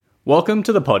Welcome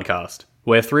to the podcast.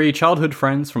 We're three childhood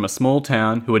friends from a small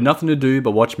town who had nothing to do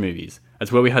but watch movies.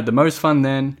 It's where we had the most fun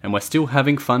then, and we're still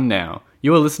having fun now.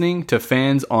 You are listening to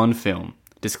Fans on Film.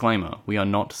 Disclaimer, we are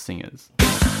not singers.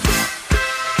 Fans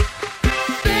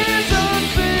on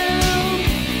Film.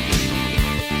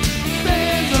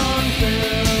 Fans on Film.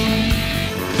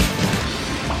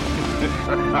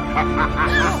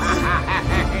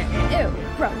 Ew,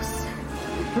 gross.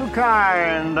 Too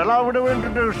kind. Allow me to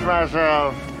introduce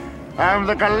myself. I'm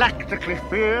the galactically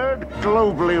feared,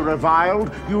 globally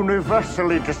reviled,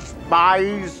 universally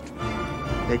despised.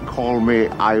 They call me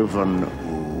Ivan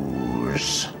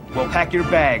Ooze. Well, pack your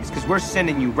bags, because we're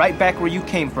sending you right back where you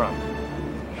came from.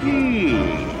 He,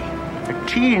 a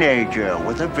teenager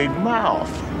with a big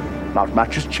mouth. Not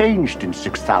much has changed in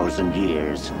 6,000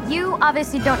 years. You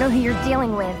obviously don't know who you're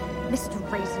dealing with, Mr.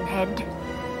 Raisinhead.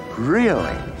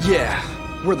 Really? Yeah,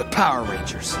 we're the Power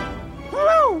Rangers.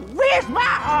 Woo! Where's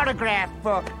my autograph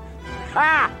book?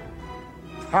 Ha!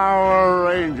 Power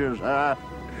Rangers, huh?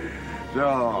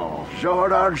 So,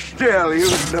 short on still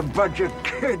using a bunch of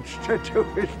kids to do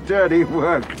his dirty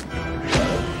work.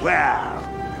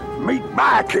 Well, meet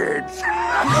my kids.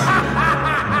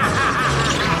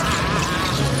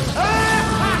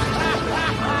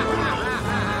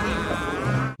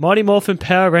 Mighty Morphin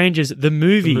Power Rangers, the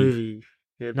movie.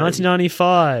 Yeah,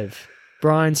 1995.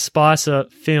 Brian Spicer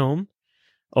film,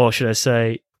 or should I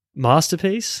say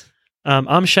masterpiece.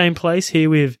 I'm Shane Place, here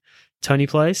with Tony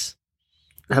Place.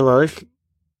 Hello.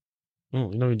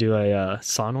 Oh, you know we do a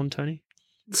sign-on, Tony?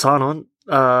 Sign on.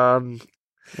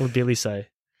 What would Billy say?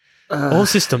 All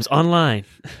systems online.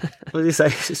 What did you say?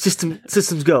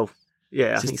 Systems go.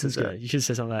 Yeah, I think Systems so. go. You should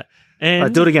say something like that.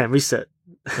 And Do it again. Reset.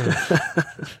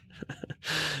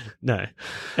 No.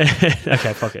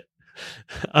 Okay, fuck it.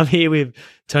 I'm here with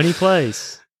Tony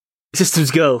Place.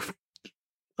 Systems go.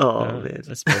 Oh, man.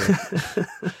 That's better.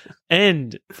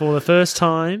 And for the first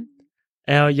time,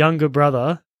 our younger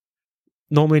brother,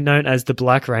 normally known as the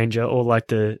Black Ranger or like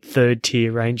the third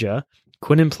tier Ranger,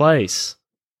 Quinn Place.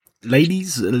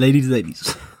 Ladies.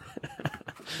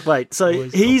 Wait, so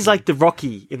Always he's talking. like the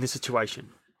Rocky in this situation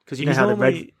because you know He's how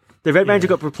normally- the Red Ranger yeah.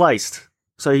 got replaced.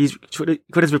 So he's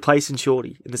Quinn's replacing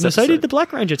Shorty in this No, episode. so did the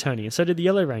Black Ranger, Tony, and so did the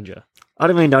Yellow Ranger. I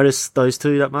didn't really notice those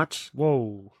two that much.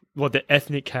 Whoa. What, the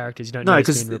ethnic characters you don't No, know?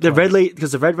 because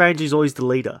the Red Ranger is always the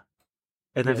leader,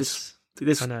 and they've Yes.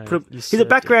 this I know, he's a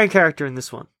background character in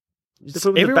this one. They put him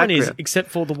in the Everyone is, background. except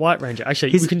for the White Ranger.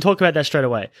 Actually, He's- we can talk about that straight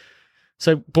away.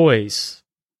 So, boys,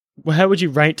 how would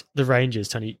you rate the Rangers,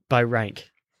 Tony, by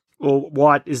rank? Well,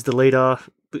 White is the leader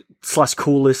 /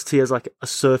 coolest. He has like a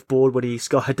surfboard when he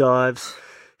skydives.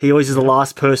 He always is the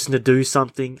last person to do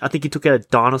something. I think he took out a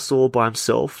dinosaur by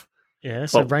himself. Yeah,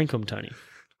 so Oh. rank them, Tony.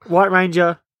 White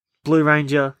Ranger, Blue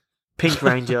Ranger, Pink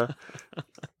Ranger,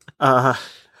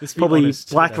 Let's be probably honest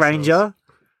with Black ourselves. Ranger,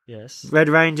 Yes. Red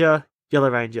Ranger, Yellow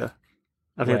Ranger.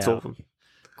 I think that's Wow. all of them.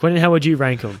 Quentin, how would you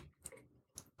rank them?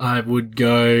 I would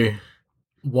go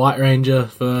White Ranger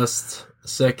first,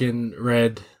 second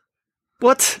Red,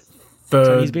 What? third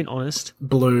So he's been honest.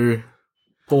 Blue,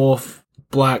 fourth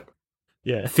Black,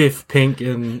 Yeah. fifth Pink,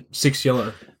 and sixth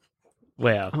Yellow.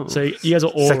 Wow. So you guys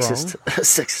are all Sexist. wrong.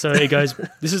 Sexist. So it goes,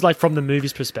 this is like from the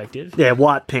movie's perspective. Yeah,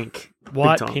 white, pink. Big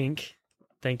White, time. pink.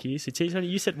 Thank you. So Tony,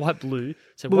 you said white, blue.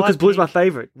 So Well, white, because blue's my pink,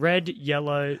 favourite. red,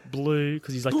 yellow, blue,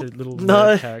 because he's like the little No,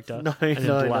 nerd character. no, and then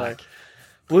no, black.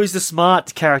 Blue's the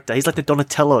smart character. He's like the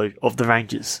Donatello of the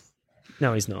Rangers.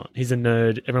 No, he's not. He's a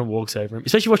nerd. Everyone walks over him.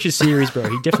 Especially watch his series, bro.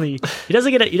 He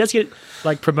doesn't get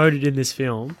like promoted in this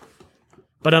film.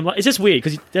 But it's just weird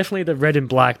because definitely the red and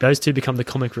black, those two become the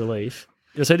comic relief.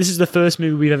 So this is the first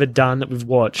movie we've ever done that we've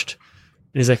watched.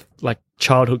 And it's like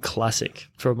childhood classic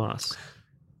from us.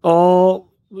 Oh,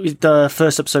 the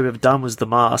first episode we've done was The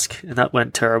Mask, and that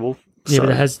went terrible. Yeah, So,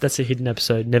 but that's a hidden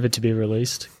episode, never to be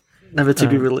released. never to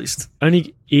be released.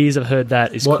 Only ears I've heard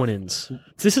that is What- Quinn's. So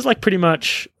this is like pretty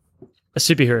much a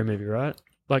superhero movie, right?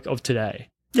 Like of today.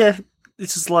 Yeah,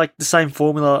 this is like the same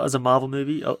formula as a Marvel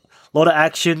movie. A lot of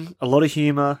action, a lot of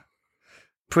humor,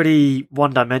 pretty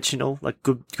one-dimensional, like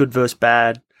good versus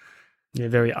bad. Yeah,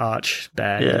 very arch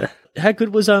bad. Yeah. How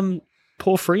good was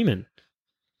Paul Freeman?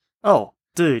 Oh,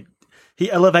 dude, he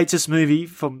elevates this movie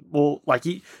from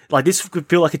this could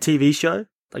feel like a TV show,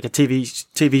 like a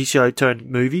TV show turned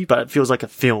movie, but it feels like a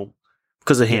film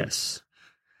because of him. Yes.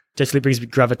 Definitely brings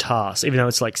gravitas, even though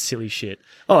it's like silly shit.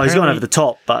 Oh, he's going Apparently- over the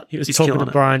top, but He was he's talking to killing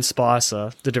it. Brian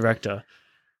Spicer, the director,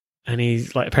 and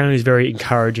he's like, apparently he's very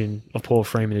encouraging of Paul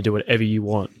Freeman to do whatever you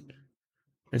want.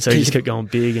 And so he just kept going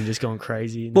big and just going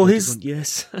crazy. And Well, the he's- doctor's going,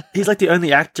 yes. He's like the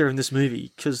only actor in this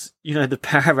movie because the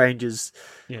Power Rangers,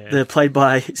 Yeah. they're played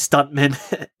by stuntmen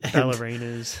and,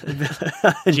 Ballerinas.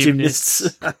 and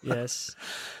gymnasts. Yes.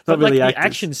 Not But really like, the actors.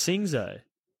 action sings though.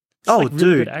 It's Oh, like really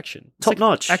dude. good action. It's Top like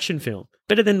notch. action film.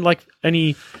 Better than like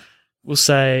any, we'll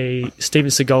say,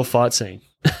 Steven Seagal fight scene.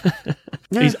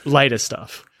 Yeah. His later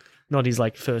stuff, not his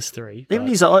like first three. Even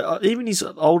but- his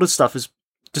older stuff is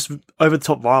just over the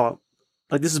top violent.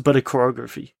 Like this is better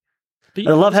choreography. but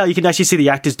I love how you can actually see the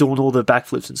actors doing all the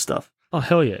backflips and stuff. Oh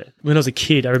hell yeah! When I was a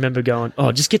kid, I remember going,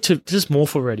 "Oh, just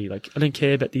morph already." Like I don't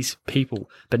care about these people.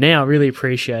 But now I really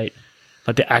appreciate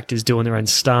like the actors doing their own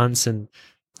stunts and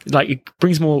like it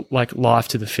brings more like life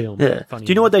to the film. Yeah. Funny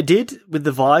Do you know what they did with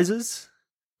the visors?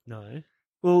 No.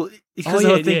 Well, Oh because yeah,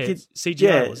 they were yeah. thinking, CGI,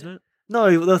 yeah. wasn't it? no,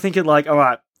 they were thinking like, all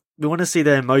right, we want to see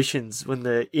their emotions when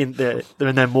they're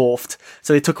morphed.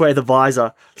 So they took away the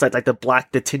visor, so like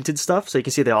the tinted stuff, so you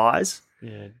can see their eyes.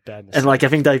 Yeah, bad. And like I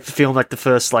think they filmed like the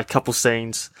first like couple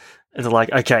scenes, and they're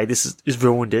like, okay, this is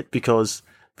ruined it because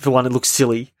for one, it looks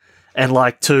silly, and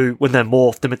like two, when they're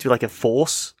morphed, they're meant to be like a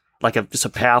force, like just a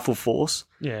powerful force,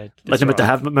 yeah, like that's they're meant to right.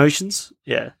 have emotions.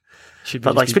 Yeah, Should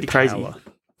but, just like, it's be pretty crazy.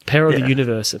 Power of Yeah. the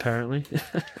universe, apparently,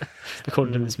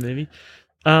 according to this movie.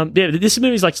 Yeah, this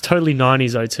movie's like totally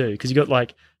 90s though too, because you got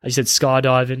like, as you said,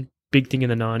 skydiving, big thing in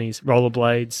the 90s,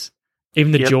 rollerblades,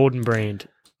 even the Yep. Jordan brand.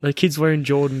 The kids wearing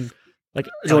Jordan, like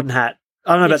Jordan hat.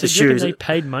 I don't know Yeah, about so the do you reckon shoes. They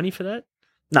paid money for that.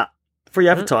 Nah, free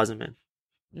advertising, man.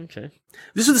 Okay.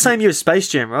 This was the same year as Space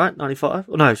Jam, right? 95?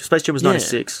 Oh, no, Space Jam was Yeah.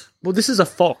 96. Well, this is a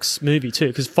Fox movie too,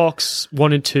 because Fox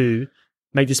wanted to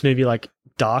make this movie like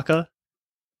darker,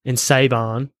 and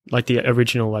Saban, like the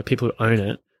original, like people who own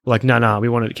it, were like, no, we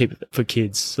wanted to keep it for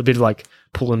kids. So a bit of like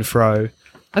pull and fro.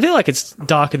 I feel like it's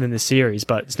darker than the series,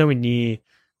 but it's nowhere near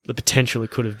the potential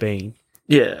it could have been.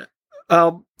 Yeah.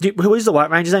 Who is the White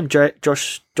Ranger's name?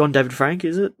 John David Frank,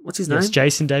 is it? What's his Yes, name?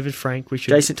 Jason David Frank. We should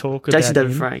Jason- talk about Jason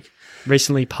David him. Frank.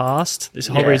 Recently passed. This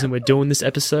whole Yeah. reason we're doing this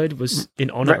episode was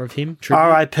in honor of him. Tribute.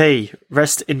 R.I.P.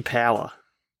 Rest in power.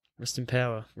 Rest in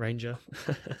power, Ranger.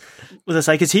 Was I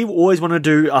say, because he always wanted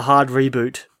to do a hard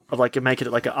reboot of like make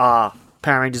it like a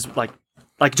Power Rangers,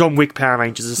 like John Wick Power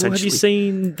Rangers, Well, essentially. have you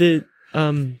seen the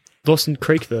Dawson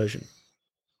Creek version?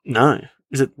 No.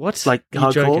 Is it What? like Are you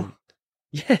hardcore? joking?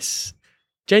 Yes.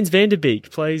 James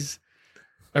Vanderbeek plays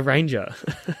a ranger.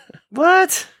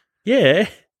 What? Yeah.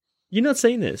 You've not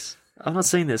seen this? I've not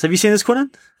seen this. Have you seen this,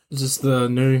 Quentin? Is this the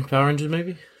new Power Rangers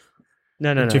movie?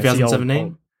 No. it's the old-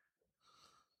 2017?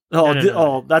 Oh, No,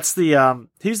 no. That's the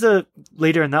who's the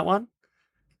leader in that one?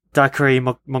 Dacre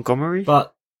Montgomery.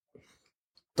 But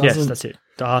Yes, doesn't that's it.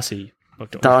 Darcy.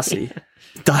 McDonald. Darcy.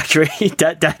 Dacre.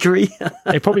 Dacre.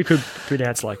 They probably could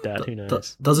pronounce like that. Who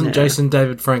knows? doesn't Yeah. Jason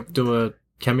David Frank do a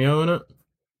cameo in it?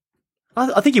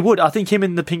 I think he would. I think him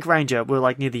and the Pink Ranger were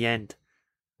like near the end,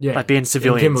 Yeah, like being And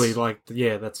civilians.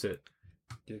 Kimberly, that's it.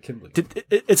 Yeah, Kimberly.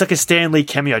 It's like a Stan Lee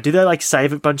cameo. Did they like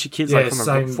save a bunch of kids Yeah, like from a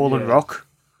same, fallen yeah. rock?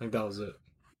 I think that was it.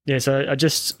 Yeah, so I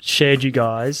just shared you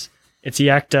guys. It's the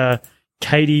actor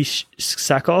Katie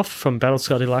Sackhoff from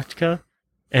Battlestar Galactica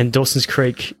and Dawson's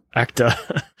Creek actor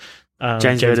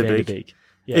James Vanderbeek.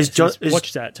 Yeah, Is so Jo- just is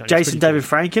watch that, Tony. It's Jason pretty David cool.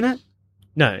 Frank in it?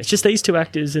 No, it's just these two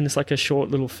actors, and it's like a short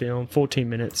little film, 14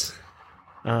 minutes.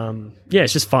 Yeah,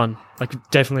 it's just fun. Like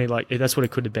definitely, like that's what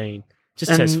it could have been.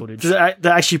 Just test footage. They're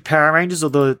actually Power Rangers, or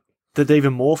did they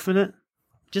even morph in it?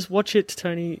 Just watch it,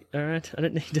 Tony. All right, I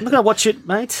don't need to. I'm not gonna watch it,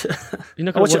 mate. You're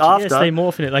not I'll going watch to it watch it. Yes, after. they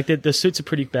morph in it. Like the suits are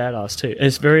pretty badass too, and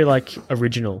it's very like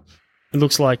original. It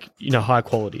looks like high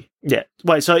quality. Yeah.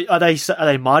 Wait. So are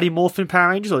they Mighty Morphin Power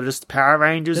Rangers or just Power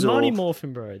Rangers? They're or... Mighty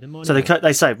Morphin, bro. They're Mighty So Morphin.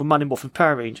 they say we're Mighty Morphin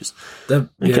Power Rangers. They're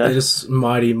Okay. just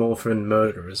Mighty Morphin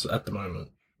murderers at the moment.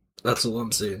 That's all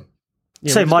I'm seeing. You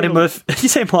Yeah, say there's Mighty been a- You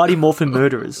say Mighty Morphin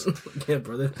Murderers. Yeah,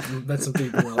 bro, they're messing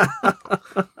people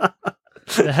up.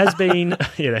 There has been,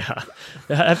 yeah, they are.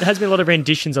 There has been a lot of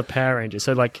renditions of Power Rangers.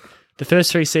 So, like, the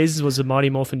first 3 seasons was the Mighty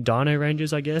Morphin Dino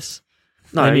Rangers, I guess.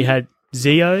 No, Then you had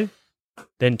Zeo,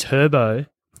 then Turbo,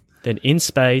 then In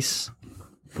Space,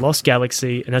 Lost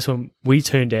Galaxy, and that's when we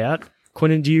turned out.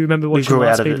 Quentin, do you remember watching grew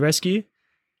out of Lightspeed it. Rescue?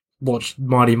 Watched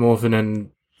Mighty Morphin and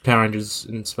Power Rangers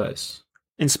in space.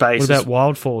 in space. What about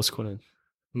Wild Force, Quentin?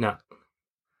 No. I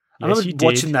Yes, remember you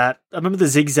watching did. that. I remember the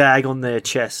zigzag on their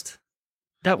chest.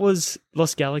 That was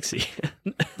Lost Galaxy.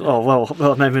 Oh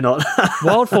well, maybe not.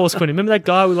 Wild Force, Quentin. Remember that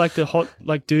guy with like the hot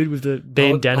like dude with the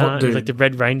bandana, hot and dude. like the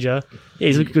Red Ranger? Yeah,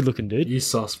 he's a good looking dude. You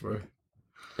sus, bro.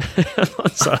 I'm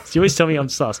not sus. You always tell me I'm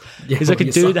sus. Yeah, He's like a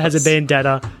you're dude that has a sus.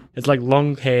 bandana. It's like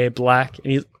long hair, black,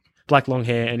 and he's black long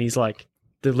hair, and he's like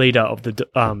the leader of the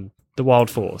Wild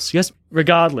Force. Yes,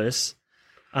 regardless,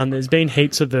 There's been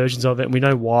heaps of versions of it, and we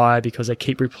know why, because they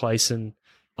keep replacing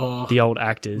the old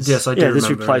actors. Yes, I do Yeah, just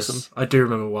remember. replace them. I do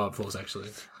remember Wild Force, actually.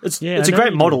 It's Yeah, it's I a know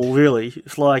great you model, really.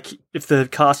 It's like, if the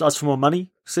cast asks for more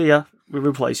money, see ya, we'll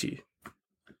replace you.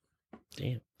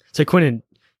 Damn. So, Quentin,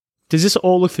 does this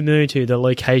all look familiar to you, the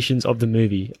locations of the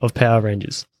movie of Power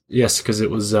Rangers? Yes, because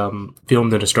it was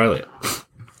filmed in Australia.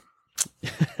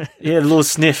 Yeah, the little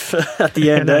sniff at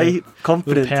the end, know. eh? The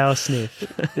Confident. power sniff.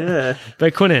 Yeah.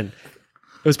 But Quentin,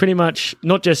 it was pretty much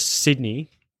not just Sydney,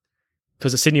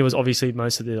 because Sydney was obviously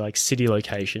most of the like city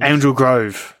locations. Angel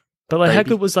Grove. But like, how baby.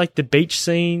 good was like the beach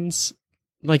scenes?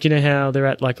 Like, you know how they're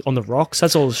at like on the rocks?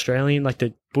 That's all Australian. Like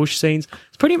the bush scenes.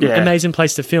 It's a pretty Yeah. amazing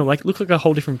place to film. Like, it looked like a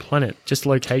whole different planet, just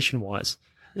location wise.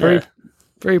 Very, Yeah.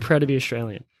 very proud to be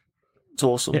Australian. It's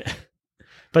awesome. Yeah.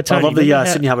 But I Tony, love the remember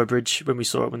how- Sydney Harbour Bridge when we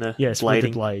saw it when they're yes, with the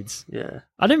blading. blades. Yeah.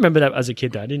 I didn't remember that as a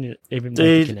kid though. I didn't even make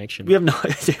Dude, the connection. we have no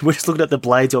idea. We're just looking at the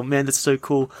blades. Oh man, that's so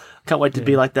cool. Can't wait to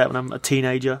be like that when I'm a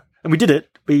teenager. And we did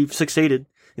it. We succeeded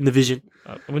in the vision.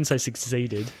 I wouldn't say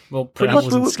succeeded. Well, But pretty I much.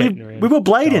 wasn't skating around we were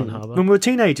blading Darwin Harbour. when we were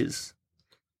teenagers.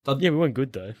 Yeah, we weren't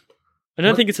good though. I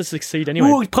don't think it's a succeed anyway.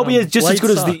 we were probably just as blades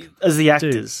good as the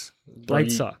actors.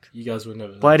 Blades you, suck. You guys would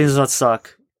never. Blading does not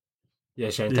suck.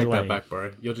 Yeah, Shane, You're take lame. that back,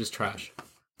 bro. You're just trash.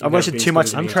 I wasted too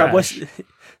much. I'm trash.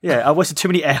 I wasted too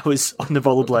many hours on the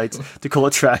rollerblades to call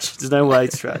it trash. There's no way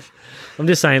it's trash. I'm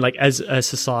just saying, like, as a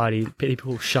society,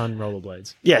 people shun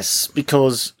rollerblades. Yes,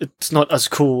 because it's not as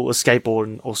cool as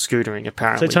skateboarding or scootering, So,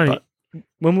 apparently. Tony, but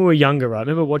when we were younger, right, I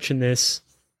remember watching this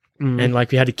and,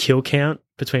 like, we had a kill count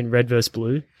between red versus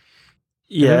blue.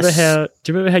 yes.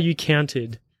 Do you remember how you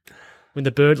counted when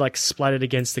the bird, like, splattered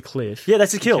against the cliff? Yeah,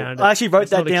 that's a kill. counted it. I actually wrote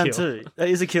It's that not a down kill. too. That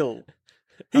is a kill.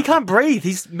 He can't breathe.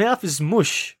 His mouth is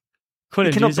mush.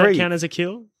 Quentin, cannot does that breathe. count as a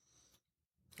kill?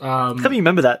 How can you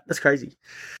remember that? That's crazy.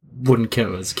 Wouldn't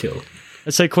count as a kill.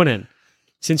 So, Quentin,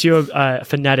 since you're a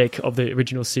fanatic of the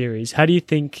original series, how do you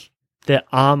think their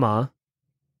armor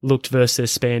looked versus their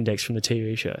spandex from the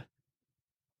TV show?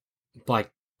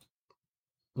 Like,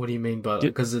 what do you mean by that?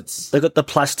 Because it's They got the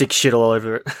plastic shit all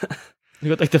over it. You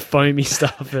got like the foamy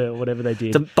stuff or whatever they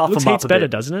did. To buff Looks them up heaps a better,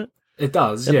 bit. doesn't it? it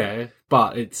does, yeah,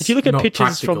 but it's If you look at not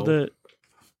pictures practical. from the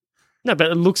no,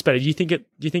 but it looks better. Do you think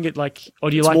it like, or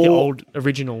do you It's like the more- old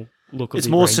original look of It's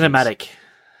the more Rangers? cinematic.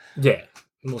 Yeah,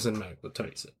 more cinematic. What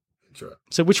Tony said. That's right.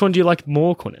 So which one do you like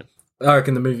more, Quentin? I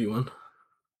reckon the movie one.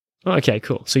 Oh, okay,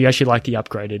 cool. So you actually like the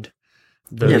upgraded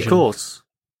version? Yeah, of course.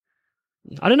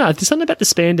 I don't know. There's something about the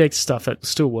spandex stuff that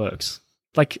still works.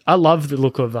 Like, I love the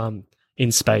look of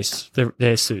in space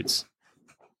their suits.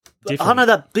 I don't know,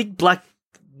 that big black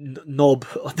knob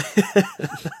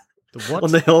The what?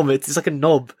 on the helmet. It's like a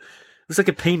knob. It's like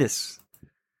a penis.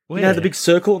 Where? You know the big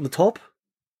circle on the top?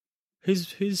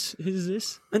 Who's is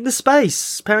this? In the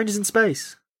space. Power Rangers in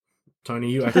space.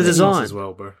 Tony, you The actually design. as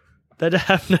well, bro. They don't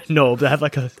have no knob. They have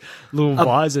like a little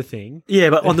visor thing. Yeah,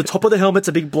 but on the top of the helmet's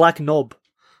a big black knob.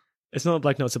 It's not a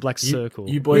black knob. It's a black circle.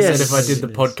 You boys Yes. said if I did the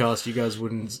Yes. podcast, you guys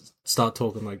wouldn't start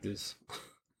talking like this.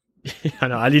 I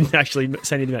know. I didn't actually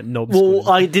say anything about knobs. Well,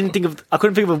 Quentin. I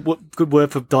couldn't think of a good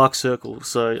word for dark circle,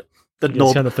 so the Yeah, it's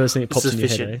knob kind of the first thing that is pops in your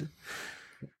head. sufficient. Eh?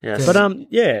 Yes. But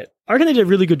yeah, I reckon they did a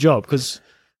really good job because,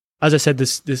 as I said,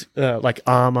 this like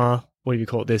armor, what do you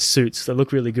call it? Their suits, they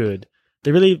look really good.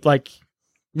 They really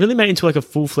really made it into like a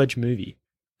full fledged movie.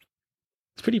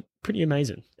 It's pretty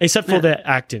amazing, except for Yeah. their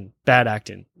acting, bad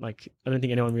acting. Like, I don't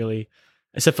think anyone really,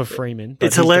 except for Freeman. but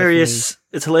It's he's hilarious.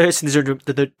 It's hilarious in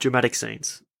the dramatic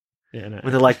scenes definitely-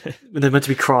 Yeah, no. when they're meant to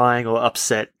be crying or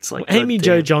upset. It's like Well, Amy God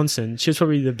Jo damn. Johnson, she was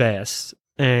probably the best.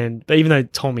 But even though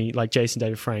Tommy, like Jason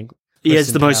David Frank, He rest has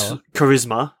in the most power.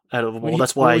 charisma out of them all. Well,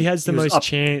 That's why he has the was most up.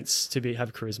 chance to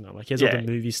have charisma. Like, he has all Yeah. the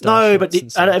movie stars. No, but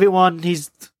out of everyone, he's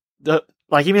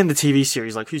like even in the TV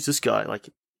series. Like, who's this guy? Like,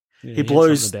 he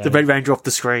blows the Red Ranger off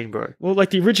the screen, bro. Well, like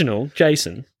the original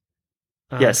Jason.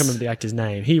 I Yes. can't remember the actor's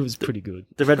name. He was pretty good.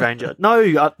 The Red Ranger. No,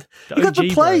 he got OG,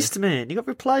 replaced, man. He got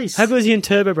replaced. How good is he in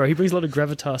Turbo, bro? He brings a lot of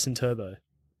gravitas in Turbo.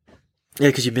 Yeah,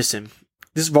 because you miss him.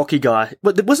 This Rocky guy.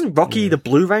 But wasn't Rocky the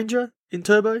Blue Ranger in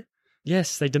Turbo?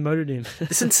 Yes, they demoted him.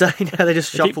 It's insane how they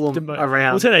just They keep shuffle him Well,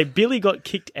 around. today Billy got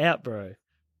kicked out, bro.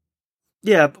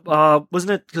 Yeah,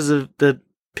 wasn't it because of the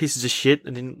pieces of shit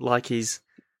and didn't like his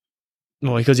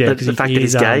Well, because the fact that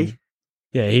he's gay?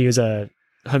 Yeah, he was a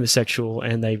homosexual,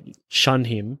 and they shunned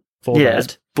him for Yeah, that.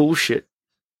 it's bullshit.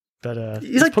 But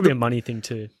He's it's like probably the- a money thing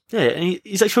too. Yeah, and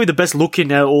he's actually the best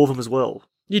looking out of all of them as well.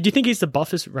 Yeah, do you think he's the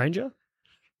buffest Ranger?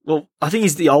 Well, I think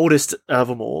he's the oldest out of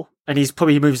them all, and he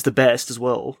moves the best as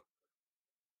well.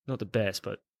 Not the best,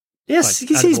 but Yes, like,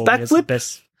 you out see of his all, he has the backflip?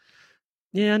 best.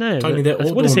 Yeah, I know. Tony, but they're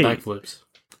all what is doing he? backflips.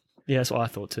 Yeah, that's what I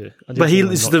thought too. I did But he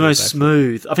think is not the go most back.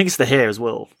 smooth. I think it's the hair as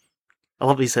well. I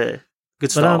love his hair. Good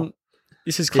But style.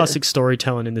 this is classic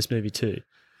storytelling in this movie too.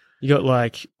 You got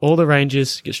like all the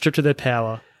Rangers get stripped of their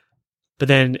power, but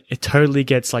then it totally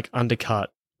gets like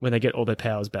undercut when they get all their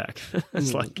powers back.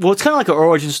 It's like, well, it's kind of like an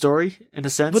origin story in a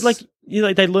sense. but like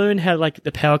like they learn how like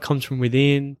the power comes from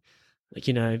within, like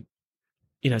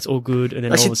it's all good, and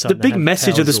then all actually, of a sudden the they big have message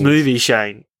of powers this all- movie,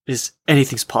 Shane, is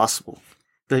anything's possible.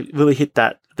 They really hit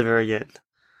that at the very end.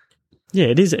 Yeah,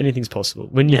 it is anything's possible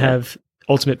when you Yeah. have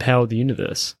ultimate power of the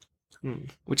universe.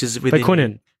 Which is But within.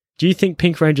 Quinnen, do you think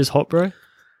Pink Ranger's hot, bro?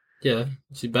 Yeah,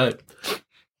 she bet.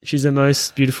 She's the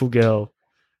most beautiful girl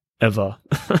ever.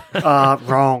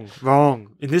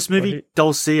 Wrong. In this movie, What?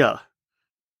 Dulcia.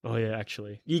 Oh yeah,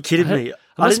 actually. You kidding me?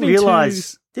 I must didn't have been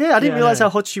realize. Yeah, I didn't Yeah, realize I know.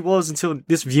 how hot she was until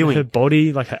this Her viewing.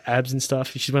 body, like her abs and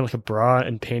stuff. She's wearing like a bra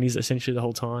and panties essentially the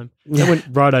whole time. Yeah. That went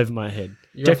right over my head.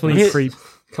 You Definitely reckon?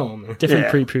 Come on, man. definitely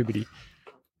Yeah. pre-puberty.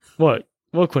 What,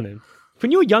 Quinnen?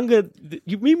 When you were younger,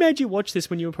 we made you watch this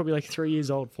when you were probably like 3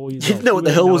 years old, 4 years You old. didn't know what the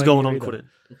had hell no was going idea on, either.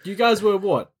 Quinnen. You guys were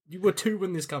what? You were 2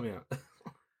 when this came out.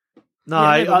 No,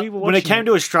 Yeah, no, but we were when it watching came it.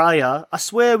 to Australia, I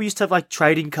swear we used to have like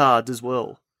trading cards as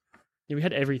well. Yeah, we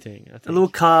had everything. I think. The little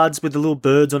cards with the little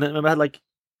birds on it. Remember, I had like,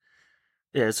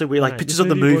 yeah, so we like No, pictures this of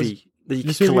the movie movie that you could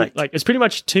This movie, collect. like it's pretty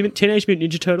much Teenage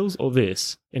Mutant Ninja Turtles or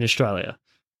this in Australia.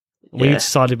 We Yeah.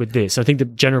 sided with this. I think the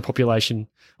general population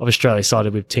of Australia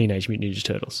sided with Teenage Mutant Ninja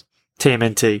Turtles.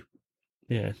 TMNT.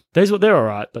 Yeah, they're all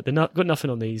right, but they're not got nothing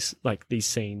on these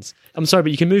scenes. I'm sorry,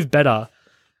 but you can move better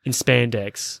in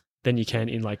spandex than you can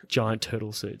in like giant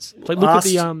turtle suits. Like look at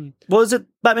the What was it?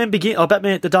 Batman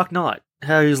The Dark Knight.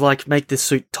 How he's like make this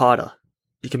suit tighter.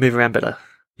 You can move around better.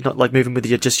 You're not like moving with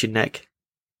just your neck.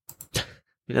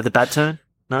 You know the bat turn?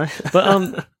 No.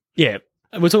 But yeah,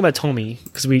 we're talking about Tommy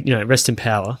because we rest in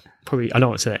power. Probably I don't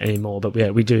want to say that anymore, but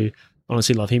yeah, we do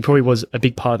honestly love him. He probably was a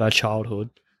big part of our childhood.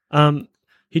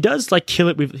 He does like kill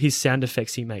it with his sound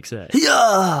effects he makes there.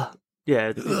 Yeah.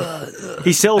 Yeah.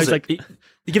 He sells He's it. like-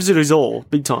 He gives it his all,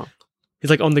 big time. He's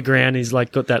like on the ground. He's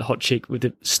like got that hot chick with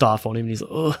the staff on him, and he's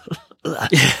like, oh,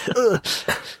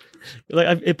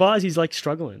 like it buys. He's like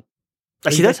struggling.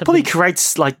 Actually, He that does have probably the-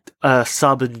 creates like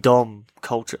sub and dom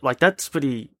culture. Like that's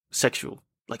pretty sexual.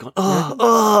 Like,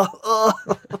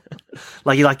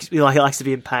 like he likes to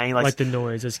be in pain. like the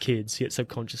noise as kids, yet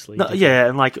subconsciously. No, yeah,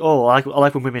 and like, I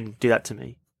like when women do that to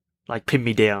me, like pin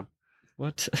me down.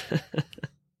 What?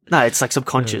 No, it's like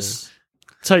subconscious.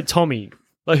 So Tommy,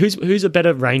 like who's a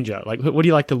better ranger? Like what do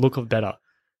you like the look of better,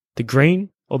 the green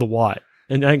or the white?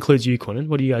 And that includes you, Quinnen.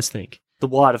 What do you guys think? The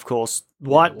white, of course,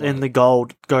 white and the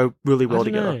gold go really well I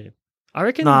don't together. know. I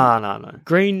reckon No.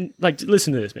 green. Like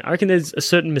listen to this, man. I reckon there's a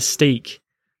certain mystique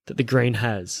that the green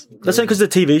has. That's only because of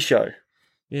the TV show.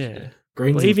 Yeah.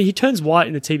 Green's Well, even he turns white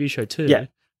in the TV show too. Yeah.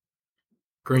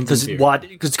 Green's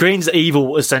Because Green's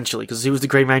evil essentially. Because he was the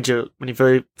Green Ranger when he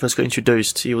very first got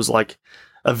introduced. He was like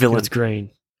a It villain. was green.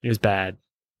 It was bad.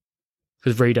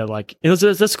 Because Rita, like, that's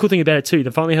the cool thing about it too. They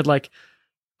finally had like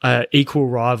equal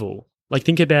rival. Like,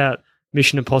 think about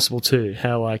Mission Impossible 2,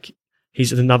 how like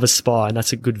he's another spy and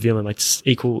that's a good villain, like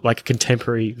equal, like a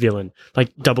contemporary villain, like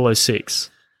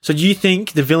 006. So do you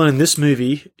think the villain in this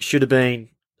movie should have been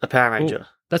a Power Ranger?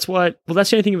 That's why. Well, that's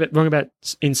the only thing wrong about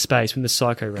in space when the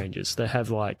Psycho Rangers. They have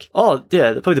like, Oh,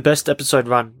 yeah, they're probably the best episode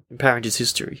run in Power Rangers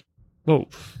history. well,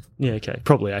 yeah, okay,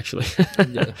 probably actually.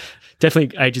 Yeah.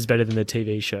 Definitely ages better than the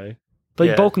TV show. But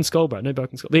Yeah. Bulk and Skull, bro. No Bulk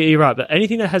and Skull. But you're right. But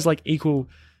anything that has like equal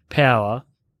power,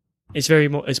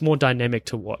 it's more dynamic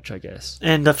to watch, I guess.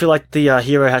 And I feel like the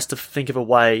hero has to think of a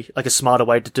way, like a smarter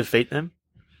way to defeat them.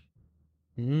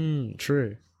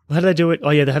 True. How do they do it? Oh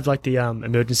yeah, they have like the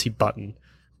emergency button.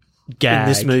 Gag. In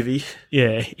this movie.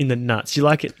 Yeah, in the nuts. You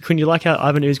like it? Can you like how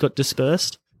Ivan Ooze got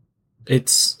dispersed?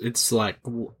 It's like,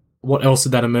 what else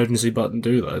did that emergency button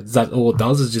do though? Is that all it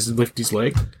does? Is just lift his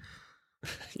leg?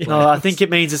 No, I think it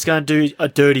means it's going to do a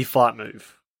dirty fight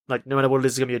move. Like, no matter what it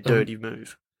is, it's going to be a dirty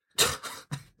move.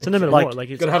 So no matter Like, what, like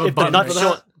it's, Gotta have a If the button nut for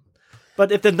shot, that.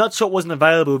 but if the nut shot wasn't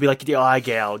available, it would be like the eye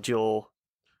gouge or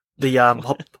the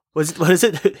what is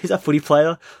it? Is that footy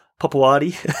player?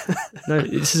 Popawati? no,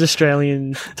 this is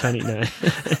Australian Tony. No,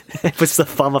 Puts the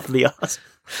thumb up the ass.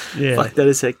 yeah, Fuck, that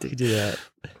is you hectic. do that.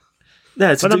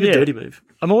 No, it's a But, really yeah. dirty move.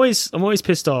 I'm always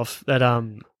pissed off that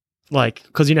like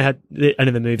because you know how the end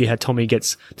of the movie how Tommy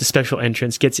gets the special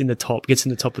entrance, gets in the top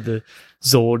of the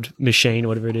Zord machine or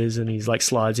whatever it is, and he's like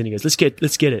slides in. He goes, let's get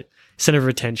it, center of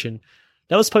attention.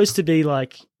 That was supposed to be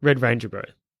like Red Ranger, bro.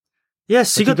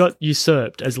 Yes, Like, he got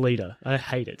usurped as leader. I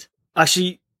hate it.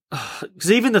 actually, because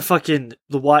even the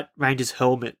White Ranger's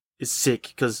helmet is sick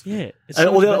because Yeah, it's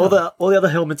all so much better. the other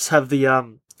helmets have the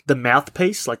the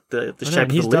mouthpiece, like the I know, shape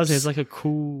and of his the lips. doesn't. It's like a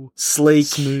cool, sleek,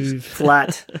 smooth.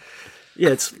 flat. Yeah,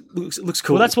 it looks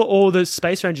cool. Well, that's what all the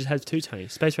Space Rangers have too, Tony.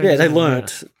 Space Rangers. Yeah, they have a learned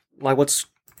mouth. like what's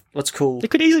cool. They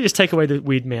could easily just take away the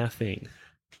weird mouth thing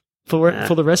for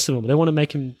the rest of them. They want to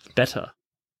make him better.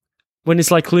 When it's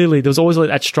like clearly there was always like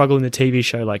that struggle in the TV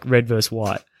show, like red versus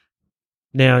white.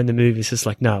 Now in the movie, it's just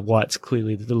like, no, white's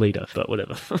clearly the leader, but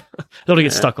whatever. I don't want to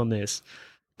get stuck on this.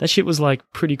 That shit was like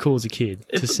pretty cool as a kid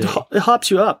to see. It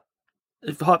hypes you up.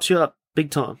 It hypes you up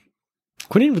big time.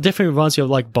 Quentin definitely reminds you of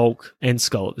like Bulk and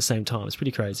Skull at the same time. It's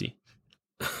pretty crazy.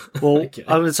 Well, Okay.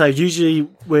 I would say usually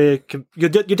you're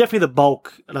definitely the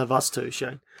bulk of us two,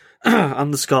 Shane.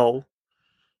 I'm the skull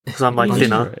because I'm like Bunch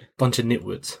thinner. of- bunch of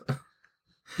nitwits.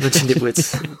 Bunch of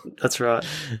nitwits. That's right.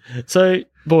 So,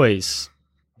 boys,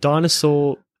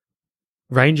 dinosaur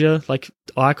ranger, like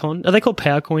icon. Are they called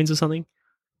power coins or something?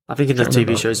 I think in the Can't TV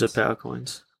remember. shows are power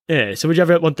coins. Yeah. So, would you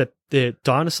ever want the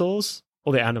dinosaurs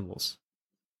or the animals?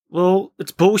 Well,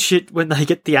 it's bullshit when they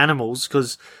get the animals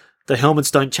because the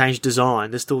helmets don't change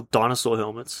design. They're still dinosaur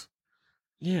helmets.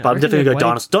 Yeah, But I'm definitely going to go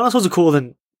dinosaurs. Dinosaurs are cooler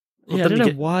than... Yeah, I don't know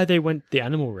why they went the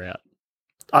animal route.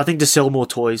 I think to sell more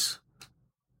toys.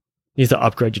 You have to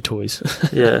upgrade your toys.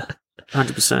 Yeah,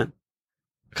 100%.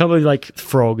 I can't believe like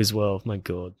Frog as well. My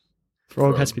God,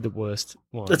 Frog Frog. has to be the worst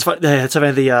one. That's fine. Yeah, that's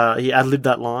funny. He ad-libbed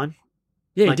that line.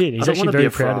 Yeah, like, he did. I He's don't actually wanna be very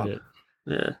a proud frog. of it.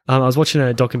 Yeah. I was watching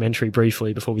a documentary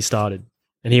briefly before we started,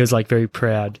 and he was like very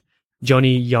proud.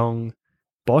 Johnny Young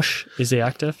Bosch is the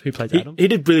actor who plays Adam. He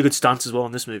did really good stunts as well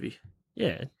in this movie.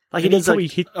 Yeah, Like, And he does probably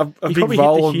like hit- a he big probably hit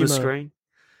role the on the humour. screen.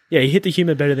 yeah, he hit the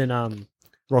humor better than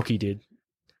Rocky did.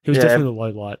 He was Yeah. definitely the low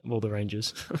light of all the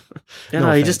Rangers. Yeah, No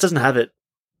no, he offense. just doesn't have it.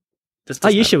 Just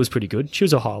doesn't have Ayesha was pretty good. She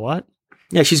was a highlight. it.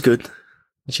 Yeah, she's good.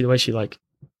 And the way she like,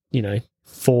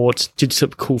 fought, did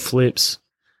some cool flips.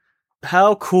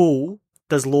 How cool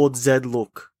does Lord Zed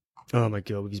look? Oh my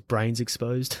God, with his brains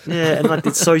exposed. Yeah, and like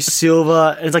it's so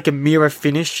silver. And it's like a mirror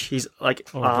finish. He's like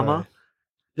Oh, armor. bro.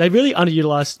 They really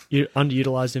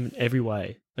underutilized him in every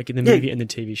way, like in the Yeah. movie and the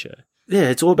TV show. Yeah,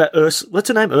 it's all about Ursula. What's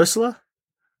her name? Ursula?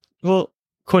 Well,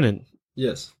 Conan,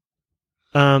 Yes.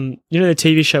 the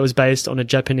TV show was based on a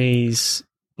Japanese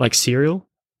like serial.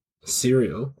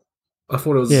 Cereal. I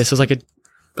thought it was Yeah, so it's like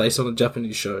based on a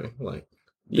Japanese show. Like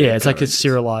it's like a Rangers.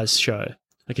 serialized show,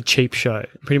 like a cheap show.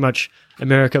 Pretty much,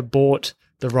 America bought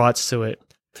the rights to it,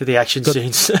 To the action Got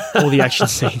scenes. all the action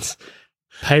scenes,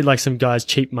 paid like some guys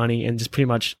cheap money, and just pretty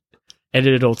much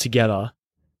edited it all together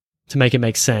to make it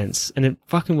make sense. And it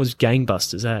fucking was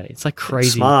gangbusters, eh? It's like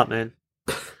crazy. Smart, man.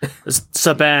 It's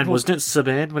Saban, wasn't it?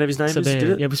 Saban, whatever his name is. Saban. Did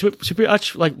it? Yeah, but so pretty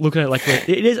much like looking at it like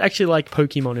it is actually like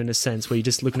Pokemon in a sense where you're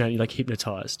just looking at it, you're like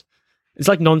hypnotized. It's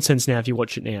like nonsense now if you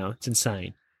watch it now. It's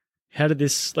insane. How did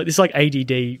this like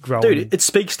ADD grow? Dude, it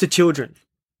speaks to children.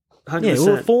 100%. yeah,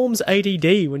 well, it forms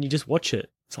ADD when you just watch it.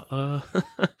 It's like, all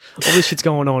this shit's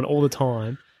going on all the time,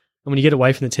 and when you get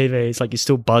away from the TV, it's like you're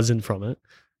still buzzing from it.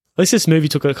 At least this movie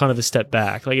took a kind of a step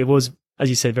back. Like it was, as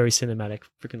you said, very cinematic.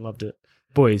 Freaking loved it.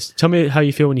 Boys, tell me how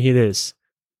you feel when you hear this.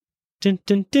 Dun,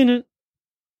 dun, dun, dun.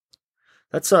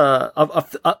 That's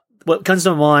what comes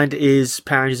to my mind is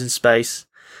Power Rangers in space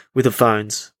with the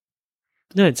phones.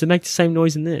 No, it's to make the same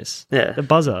noise in this. Yeah, The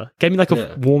buzzer gave me like a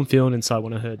Yeah. warm feeling inside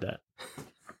when I heard that.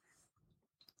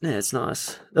 yeah, it's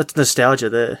nice. That's nostalgia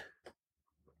there.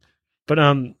 But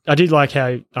I did like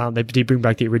how they did bring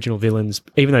back the original villains,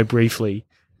 even though briefly,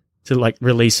 to like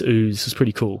release ooze. It was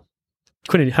pretty cool.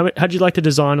 Quentin, how'd you like the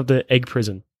design of the egg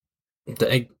prison? The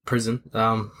egg prison.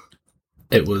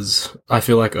 It was, I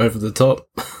feel like, over the top.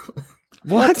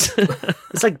 What?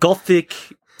 It's like gothic.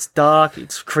 It's dark.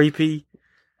 It's creepy.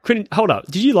 Quentin, hold up.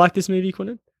 Did you like this movie,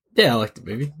 Quentin? Yeah, I like the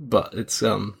movie, but it's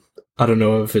I don't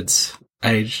know if it's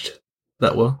aged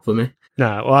that well for me.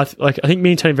 No, well, I think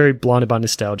me and Tony are very blinded by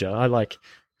nostalgia. I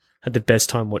had the best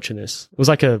time watching this. It was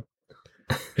like a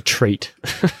treat.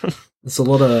 There's a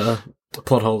lot of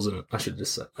plot holes in it. I should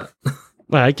just say that.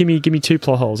 Well, give me 2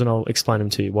 plot holes, and I'll explain them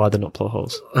to you why they're not plot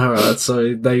holes. All right,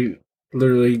 so they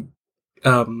literally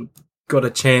got a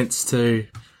chance to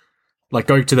like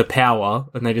go to the power,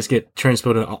 and they just get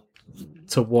transported up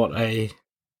to what a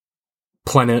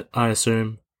planet, I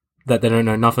assume, that they don't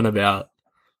know nothing about,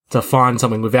 to find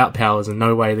something without powers and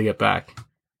no way to get back.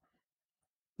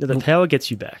 Now, the power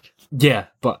gets you back. Yeah,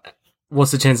 but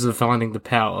what's the chances of finding the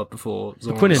power before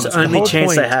Zordon? Quentin, It's It's the the only whole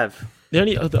chance they point. have.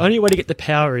 The only way to get the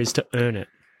power is to earn it.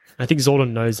 I think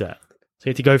Zordon knows that. So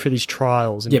you have to go through these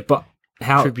trials and Yeah, but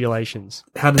how tribulations.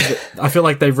 did it, I feel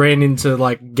like they ran into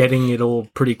like getting it all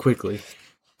pretty quickly.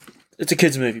 It's a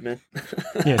kids' movie, man.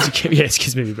 Yeah, it's a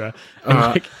kids movie, bro. And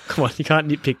Alright. like, come on, you can't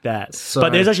nitpick that. So-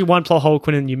 But there's actually one plot hole,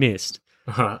 Quentin, you missed.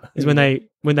 is when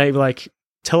they like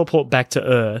teleport back to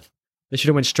Earth. They should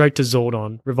have went straight to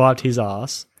Zordon, revived his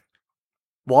ass.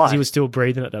 Why? 'Cause he was still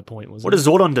breathing at that point, wasn't What does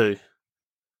Zordon do?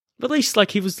 But at least,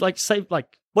 like, he was, like, saved,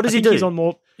 like... What does I he think do? He's on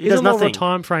more... He He's does on more of a nothing.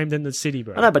 time frame than the city,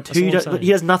 bro. I know, but That's all I'm but saying. he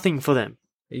has nothing for them.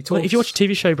 He talks. Well, if you watch a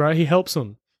TV show, bro, he helps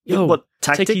them. Yo, What,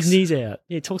 tactics? take his knees out.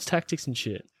 Yeah, he talks tactics and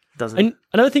shit. Doesn't. And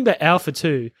another thing about Alpha,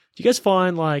 too, do you guys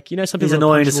find, like, you know, some people He's have a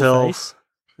annoying as punchable hell. face?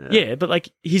 Yeah, but, like,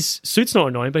 his suit's not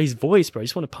annoying, but his voice, bro, you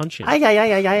just want to punch him.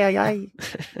 Ay.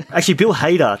 Actually, Bill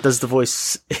Hader does the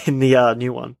voice in the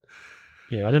new one.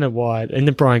 Yeah, I don't know why. And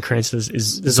then Bryan Cranston is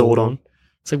Zordon.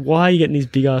 It's like, why are you getting these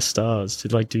big-ass stars to,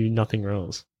 like, do nothing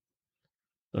else?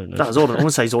 I don't know. No, Zordon. I want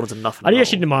to say Zordon's enough. I do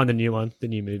actually didn't mind the new one, the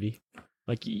new movie.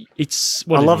 Like, it's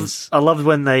what it is. I love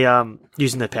when they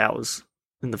using their powers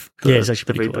in the Yeah, it's actually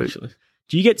the pretty cool, actually.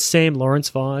 Do you get Sam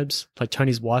Lawrence vibes, like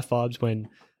Tony's wife vibes when...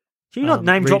 Can you not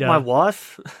name drop Rita- my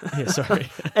wife? Yeah, sorry.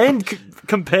 And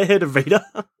compare her to Rita?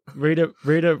 Rita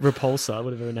Repulsa,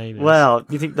 whatever her name is. Wow,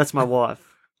 you think that's my wife?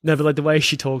 No, but like the way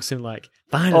she talks in like,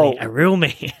 finally, a real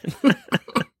man.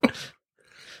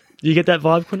 Do you get that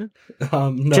vibe, Quentin?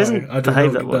 No, She doesn't I don't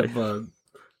behave know that way. vibe.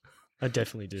 I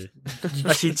definitely do.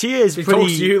 Actually, she is He pretty...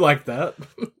 talks to you like that.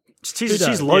 Who She's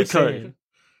does? Yeah, loco. Sam.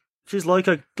 She's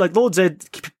loco. Like, Lord Zed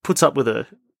puts up with her.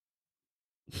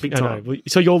 Big I know. time. Well,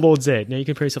 so you're Lord Zed. Now you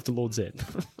compare yourself to Lord Zed.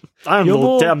 I'm You're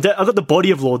Lord more- Zed. I've got the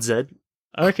body of Lord Zed.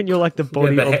 I reckon you're like the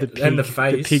body the of he- the pig, and the the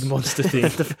face. pig monster thing.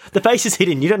 The face is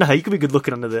hidden. You don't know how. You could be good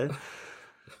looking under there.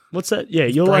 What's that? Yeah,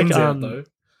 you're like Brains out, though.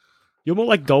 you're more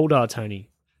like Goldar, Tony.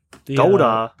 The,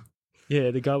 Goldar.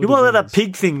 Yeah, the guy with You're the more like that wings.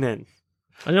 pig thing then.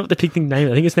 I don't know what the pig thing name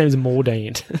is. I think his name is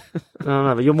Mordant. I don't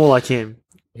know, but you're more like him.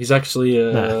 He's actually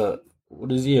Nah.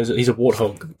 what is he? He's a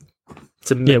warthog.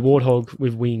 It's a Yeah, warthog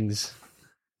with wings.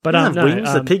 But Doesn't have no,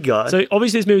 wings, the pig guy. So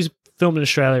obviously this movie's filmed in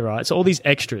Australia, right? So all these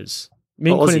extras. Me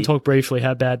and Oh, Quentin Aussie. talked briefly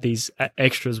how bad these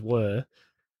extras were.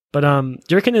 But do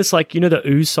you reckon it's like, you know, the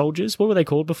ooze soldiers? What were they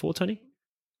called before, Tony?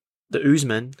 the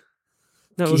Oozman.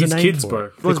 No, it was He's a name kids, for bro.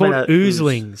 it. They're Was called made out of ooze.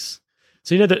 oozelings.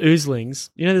 So you know the oozelings?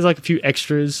 You know there's like a few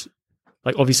extras,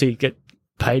 like obviously get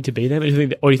paid to be them. Or do you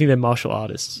think they're martial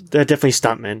artists? They're definitely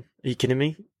stuntmen. Are you kidding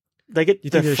me? They get You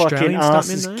their think they're fucking Australian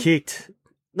asses stuntmen, though? kicked.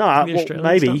 No, Think they're well, Australian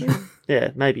maybe. stuntmen?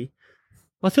 Yeah, maybe.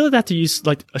 Well, I feel like they have to use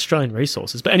like Australian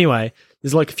resources. But anyway,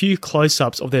 there's like a few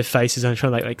close-ups of their faces and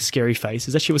trying to make like scary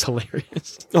faces. That shit was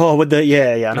hilarious. Oh, with the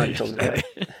I know what you're talking about.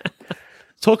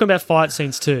 Talking about fight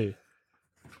scenes too.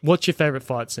 What's your favorite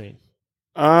fight scene?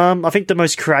 I think the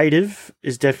most creative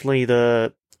is definitely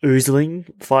the Oozling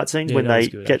fight scene Yeah, when that was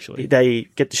they good, get actually. they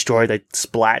get destroyed, they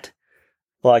splat.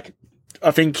 Like, I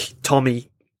think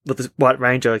Tommy, with the White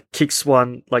Ranger, kicks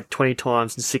one like 20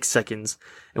 times in 6 seconds,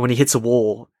 and when he hits a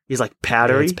wall, he's like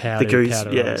powdery. it's powdery, the goose,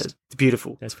 yeah, powderized. it's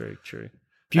beautiful. That's very true.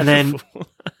 And then- Beautiful.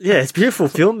 Yeah, it's beautiful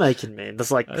filmmaking, man.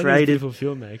 That's like I think it's creative.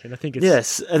 beautiful filmmaking. I think it's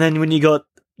Yes, and then when you got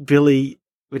Billy,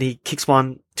 when he kicks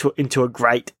one into a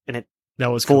grate and it that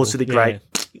was falls cool. to the Yeah. grate.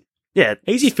 Yeah,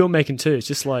 Easy filmmaking too. It's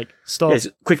just like stop, Yeah, it's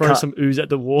a quick throw cut. some ooze at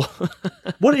the wall.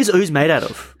 what is ooze made out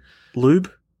of?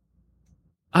 Lube?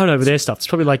 I don't know, but their stuff. It's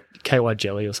probably like KY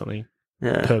jelly or something,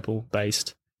 Yeah. purple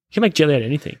based. You can make jelly out of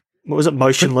anything. What was it?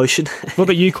 Motion lotion? What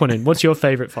about you, Quentin? What's your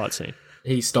favorite fight scene?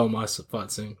 He stole my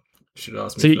fight scene. Should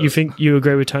ask me. So you first. think you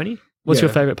agree with Tony? What's your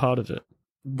Yeah. favorite part of it?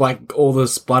 like all the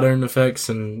splattering effects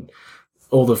and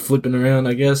all the flipping around?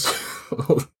 I guess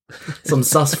some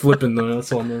sus flipping though.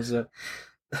 That's all I'm gonna say.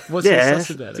 What's Yeah, so sus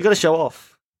about you it? got to show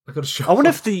off. I got to show. I wonder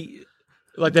off. if the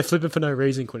Like they're flipping for no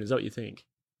reason, Quentin. Is that what you think?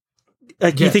 you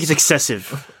Yes. think it's excessive.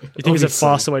 You think it's a Obviously.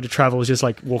 faster way to travel is just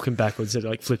like walking backwards instead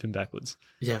of like flipping backwards?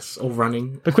 Yes, or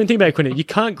running. But Quentin, think about it, Quentin. You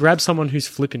can't grab someone who's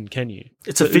flipping, can you?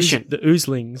 It's The efficient. the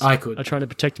oozlings I could. are trying to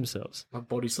protect themselves. My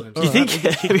body slams. Do you think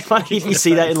it'd be funny if you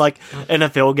see that in like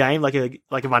NFL game, like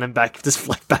a running back just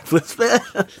like backflips there?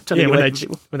 Trying to Yeah, get when away they from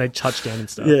people. when they touch down and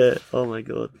stuff. Yeah. Oh my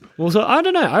god. Well, so I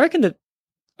don't know. I reckon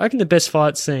the best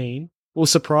fight scene. Well,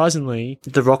 surprisingly,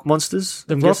 The rock monsters.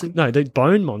 the I'm rock. guessing? No, the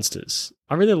bone monsters.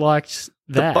 I really liked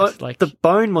that. like the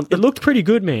bone monster. it looked pretty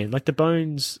good, man. Like the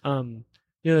bones. You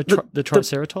know, the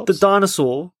Triceratops. The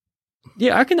dinosaur.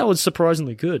 Yeah, I reckon that was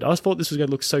surprisingly good. I thought this was going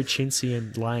to look so chintzy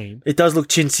and lame. It does look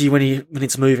chintzy when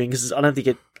it's moving because I don't think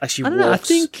it actually I don't know. I walks.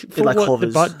 think It for like what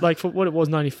hovers. for what it was,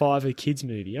 95, a kids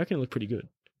movie, I reckon it looked pretty good.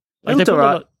 Like It looked they put a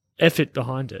alright. lot of effort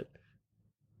behind it.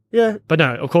 Yeah, But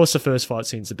no, of course, the first fight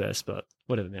scene's the best. But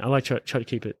whatever, man. I like try to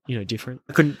keep it, different.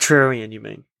 a contrarian. You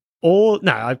mean? Or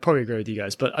no, I probably agree with you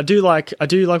guys. But I do like what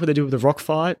they do with the rock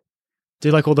fight. Do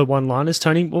you like all the one-liners,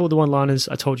 Tony? All the one-liners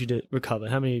I told you to recover.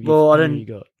 How many? Well, I how many didn't-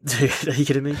 You got? Dude, are you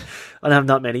kidding me? I don't have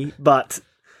that many. But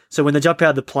so when they jump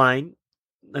out of the plane,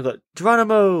 they've got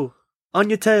Geronimo on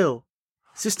your tail.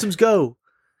 Systems go.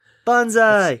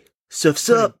 Banzai. Surf's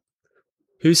up.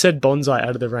 Who said bonsai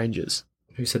out of the Rangers?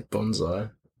 Who said bonsai?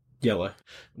 Yellow.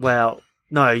 Wow.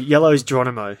 No, yellow is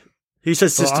Geronimo. Who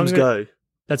says Well, systems go?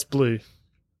 That's blue.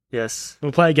 Yes.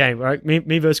 We'll play a game, all right? Me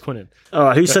versus Quinton. All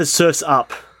right. Who says surf's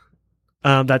up?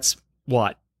 That's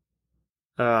white.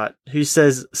 All right. Who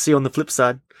says see on the flip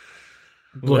side?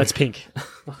 Well, that's pink.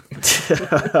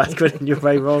 Quentin, you're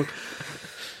very wrong.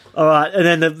 All right.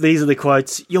 And then these are the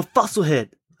quotes. You're fossil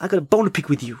head. I got a bone to pick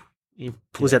with you. He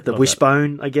pulls out the love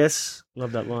wishbone, I guess.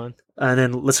 Love that line. And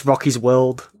then let's rock his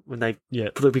world when they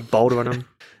put a big boulder on him.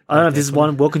 I don't know if this is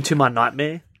one. Welcome to my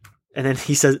nightmare. And then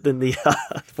he says, then the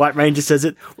White Ranger says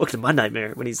it. Welcome to my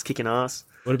nightmare when he's kicking ass.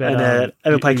 What about and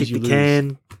ever play kick the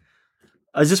can?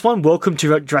 Is this one welcome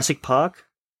to Jurassic Park?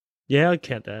 Yeah, I'd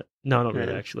count that. No, not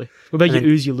really, actually. What about you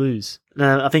ooze, you lose?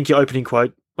 No, I think your opening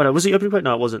quote. Wait, was it your opening quote?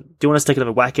 No, it wasn't. Do you want us to take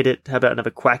another whack at it? How about another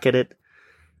quack at it?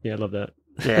 Yeah, I love that.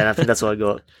 Yeah, I think that's what I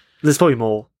got. There's probably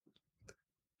more.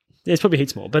 Yeah, it's probably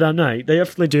heaps more. But no, they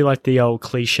definitely do like the old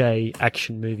cliche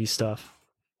action movie stuff.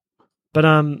 But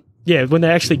yeah, when they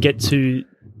actually get to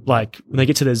when they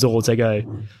get to their Zords, they go,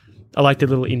 I like the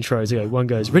little intros. They go, one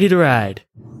goes, ready to ride.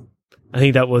 I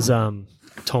think that was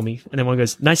Tommy. And then one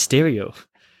goes, nice stereo.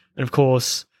 And of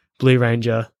course, Blue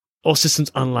Ranger, all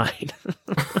systems online.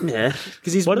 Yeah,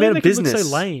 because he's Why do made they a make him business. look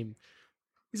so lame?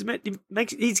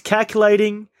 He's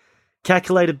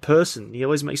calculated person.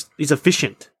 He's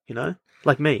efficient,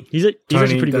 like me. He's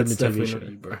actually pretty good in that's the TV definitely show. not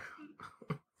you, bro.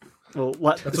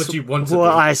 Well, That's what you want to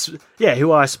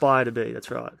who I aspire to be. That's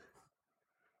right.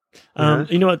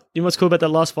 You know what's cool about that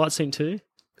last fight scene too?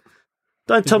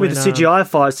 Don't tell me the when, CGI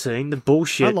fight scene, the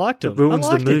bullshit. I liked that it. ruins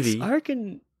I liked the movie. it. I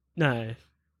reckon no.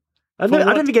 I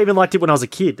don't think I even liked it when I was a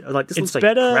kid. I was like, this It's looks like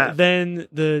better crap. than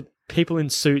the people in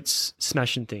suits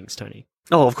smashing things, Tony.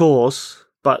 Oh, of course,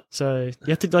 but So you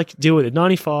have to deal with it.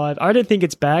 95. I don't think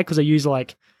it's bad because they use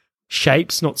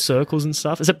shapes, not circles and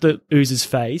stuff. Except the ooze's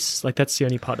face. That's the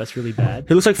only part that's really bad.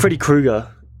 he looks like Freddy Krueger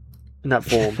in that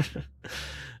form.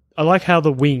 I like how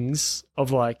the wings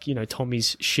of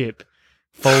Tommy's ship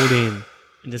fold in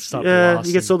and just start blasting.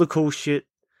 He gets all the cool shit.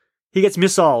 He gets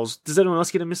missiles. Does anyone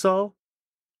else get a missile?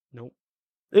 Nope.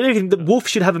 The wolf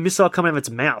should have a missile coming out of its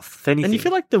mouth. If anything, And you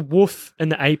feel like the wolf and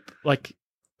the ape,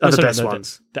 are the best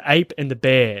ones. The ape and the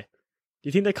bear. Do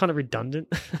you think they're kind of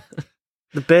redundant?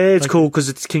 The bear is cool because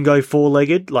it can go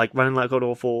four-legged, running on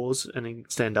all fours, and then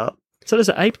stand up. So does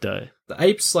the ape, though. The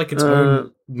ape's like its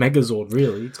own Megazord,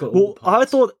 really. It's got all the I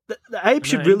parts. thought the ape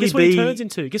should really Guess what be. he turns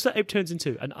into? Guess what ape turns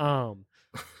into? An arm.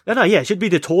 No, it should be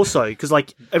the torso because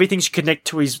everything should connect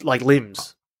to his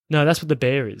limbs. No, that's what the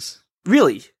bear is.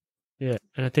 Really? Yeah,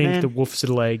 and I think Man. the wolf's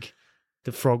a leg,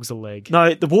 the frog's a leg.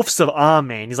 No, the wolf's the arm,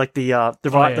 man. He's like the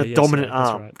dominant that's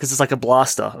arm right. because it's like a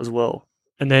blaster as well.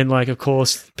 And then, of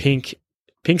course,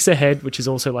 Pink's the head, which is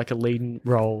also a leading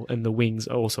role, and the wings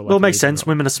are also Well, it a makes leading sense.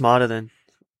 role. Women are smarter than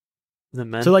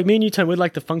men. So, me and you, Tony, we're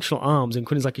the functional arms, and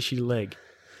Quinn is a shitty leg.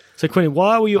 So, Quinn,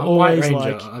 why were you I'm White always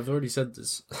Ranger. I've already said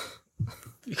this.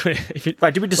 Wait,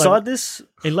 did we decide this?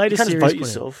 in later You can't series? just vote Quinn,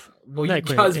 yourself. Well, No, you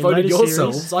Quinn, guys in voted later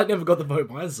yourselves. series- I never got the vote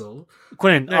myself.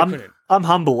 Quinn, No, Quinn. I'm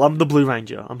humble. I'm the Blue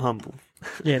Ranger. I'm humble.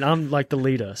 Yeah, and I'm the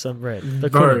leader, so I'm red.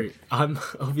 But Bro, Quinn, I'm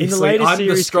obviously later I'm the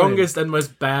series, strongest and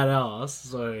most badass,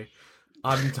 so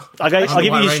I'm. Okay, I'm I'll the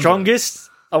give White you Ranger. strongest.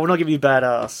 I will not give you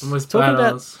badass. The most talking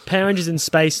about badass. Power Rangers in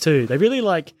space too, they really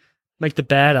make the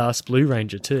badass Blue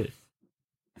Ranger too.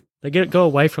 They go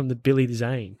away from the Billy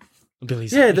Zane. Billy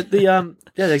Zane.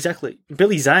 Yeah, exactly.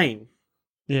 Billy Zane.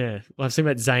 Yeah. Well, I was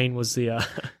thinking about Zane was the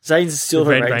Zane's a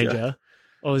silver Red Ranger. Ranger.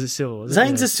 Or was it silver? Was it?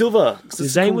 Zane's Yeah. a silver.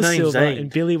 Zane was silver Zane. and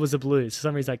Billy was the blue. So for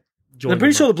some reason, I'm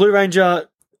pretty sure the Blue Ranger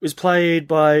was played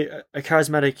by a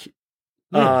charismatic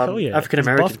hell yeah. African He's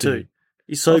American buff too. dude.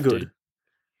 He's so Buff good. dude.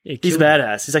 Yeah, He's killed it.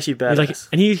 badass. He's actually He's badass.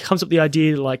 and he comes up with the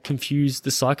idea to confuse the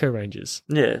Psycho Rangers.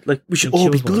 Yeah, we should And all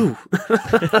be kills one.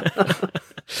 blue.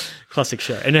 Classic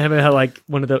show. And remember how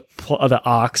one of the other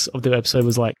arcs of the episode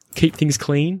was keep things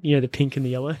clean. You know, the pink and the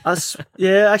yellow.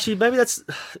 Yeah, actually, maybe that's.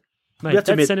 Mate, we have to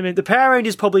that admit, sentiment. the Power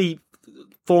Rangers probably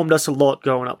formed us a lot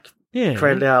growing up. Yeah,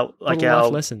 Created our little our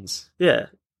life lessons. yeah.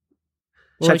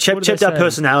 Well, what do they Checked our say?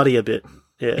 personality a bit.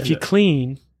 Yeah. If you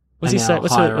clean, what's he And say? our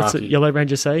What's the hierarchy. Yellow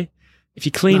Ranger say? If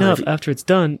you clean No, up if you- after it's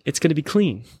done, it's going to be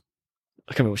clean.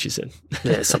 I can't remember what she said.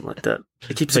 Yeah, something like that.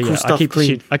 It keeps But the cool yeah, stuff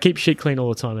clean. I keep shit clean all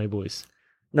the time, boys.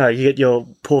 No, you get your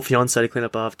poor fiance to clean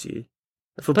up after you.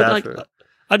 I feel bad for it.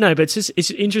 I don't know, but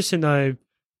it's interesting though.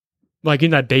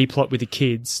 In that B plot with the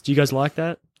kids, do you guys like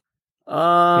that?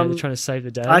 They're trying to save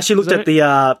the day. I actually looked at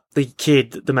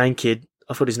the main kid.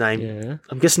 I forgot his name. Yeah,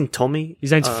 I'm guessing Tommy.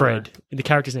 his name's Fred. The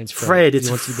character's name's Fred. Fred, He it's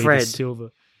wants to be Fred. the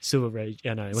silver. Silver Ranger.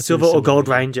 Yeah, no. what's Silver his or Gold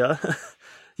Ranger.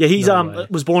 Yeah, he's No way.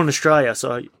 was born in Australia,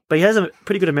 but he has a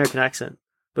pretty good American accent.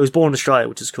 But he was born in Australia,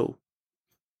 which is cool.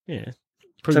 Yeah.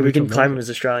 So we can claim him as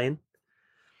Australian.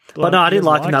 But no, I didn't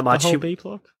like him that much. The whole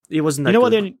B-block? He wasn't that You know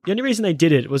good. what? The only reason they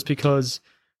did it was because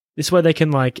this way they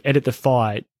can like edit the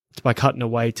fight by cutting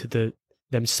away to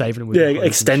them saving him with the clothes and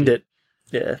extend shit.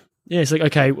 it. Yeah. Yeah, it's like,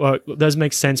 okay, well, it does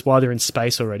make sense why they're in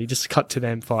space already. Just cut to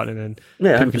them fighting and then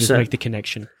Yeah, people can just 100%. make the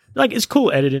connection. Like, it's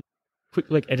cool editing, quick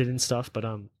like editing stuff, but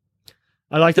I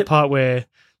like the part where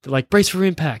they're like, brace for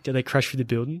impact, and they crash through the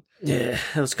building. Yeah,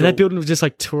 that was And cool. that building was just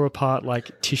like tore apart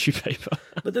like tissue paper.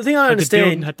 But the thing I don't Like, the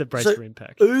building understand, had to brace so for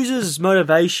impact. Ooze's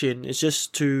motivation is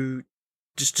just to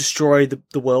destroy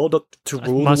the world, not to It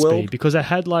rule must the be world. because they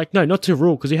had like no, not to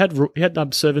rule because he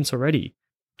had servants already.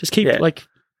 Just keep Yeah. like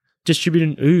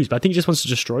distributing ooze, but I think he just wants to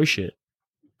destroy shit.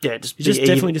 Yeah, just He's be just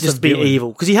evil. definitely just a be villain.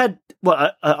 evil because he had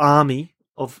an army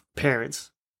of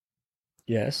parents.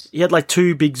 Yes. He had like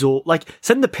two big Zord, like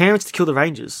send the parents to kill the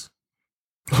Rangers.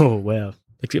 Oh wow!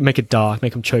 Like make it dark,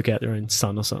 make them choke out their own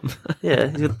son or something.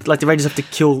 Yeah, like the Rangers have to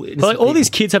kill. But like all these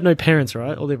kids have no parents,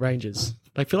 right? All the Rangers.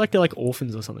 Like feel like they're like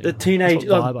orphans or something. the teenage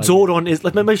That's what vibe I get. Zordon is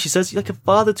like. Remember, she says, "You're like a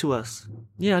father to us."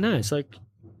 Yeah, I know. It's like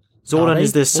Zordon they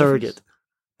is their orphans? surrogate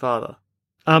father.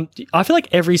 I feel like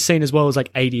every scene as well is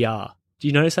like ADR. Do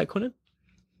you notice that, Conan?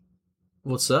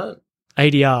 What's that?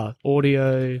 ADR,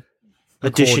 audio,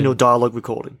 Additional recording. dialogue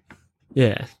recording.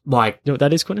 Yeah. Like You know what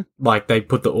that is, Conan? they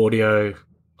put the audio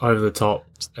over the top,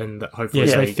 and hopefully Yeah,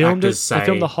 so the they filmed it. actors say, They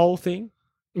filmed the whole thing.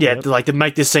 Yeah, Yep. like to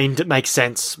make this scene make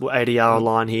sense. ADR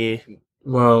line here.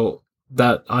 Well,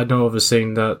 that I know of a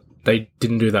scene that they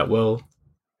didn't do that well.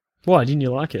 Why didn't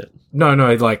you like it? No,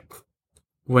 like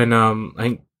when I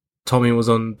think Tommy was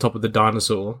on top of the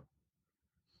dinosaur,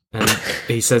 and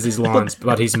he says his lines,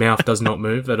 but his mouth does not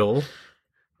move at all.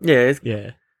 Yeah.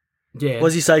 Yeah. Yeah, What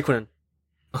does he say, Quinn?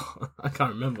 I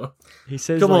can't remember. He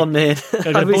says, Come like, on, man.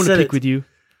 I got a bone to pick with you.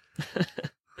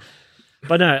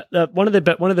 But no, one of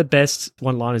the best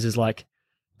one-liners is like,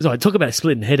 so I talk about a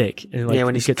splitting headache, and like, Yeah,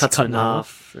 when he gets cuts cut it in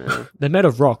half. Yeah. They're made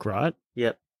of rock, right?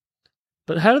 Yep.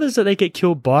 But how does they get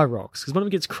killed by rocks? Because one of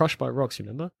them gets crushed by rocks. You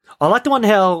remember? I like the one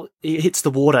how he hits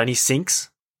the water and he sinks.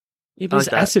 Yeah, I but like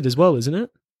it's that. acid as well, isn't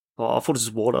it? Oh, I thought it was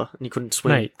just water and he couldn't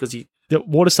swim Mate. because he. The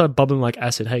water started bubbling like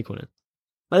acid. Hey, Conan.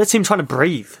 Like, that's him trying to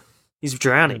breathe. He's I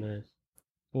drowning. know.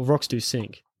 Well, rocks do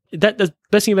sink. The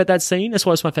best thing about that scene, that's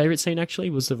why it's my favorite scene actually,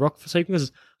 was the rock sinking,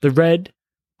 because the red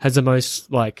has the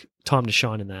most like time to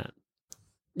shine in that.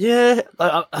 Yeah,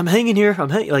 I'm hanging here.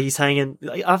 Like he's hanging.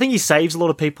 I think he saves a lot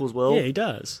of people as well. Yeah, he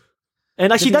does.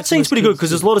 And I actually, think that it's the scene's most pretty good good because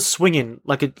there's a scene. lot of swinging,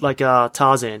 like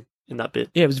Tarzan in that bit.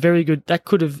 Yeah, it was very good. That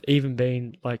could have even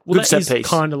been like, well, Good that set is piece.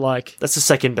 kind of like That's the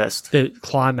second best. the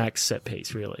climax set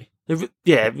piece, really. It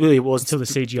really was. Until the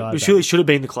CGI. It really should have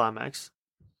been the climax.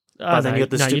 But then you got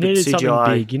the you stupid needed something CGI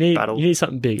big. You need battle.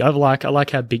 something big. I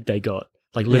like how big they got,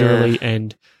 like literally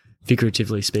and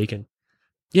figuratively speaking.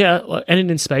 Yeah, like, ending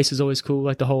in space is always cool.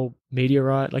 Like the whole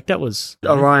meteorite, like that was.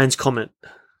 Orion's comet.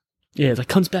 Yeah, it's like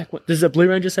comes back. What, does the Blue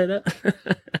Ranger say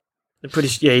that?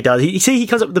 Yeah, he does. He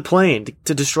comes up with the plan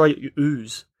to destroy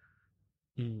ooze.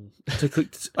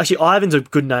 Actually, Ivan's a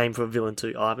good name for a villain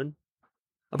too. Ivan.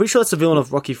 I'm pretty sure that's the villain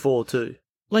of Rocky 4 too.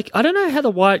 Like I don't know how the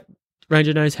White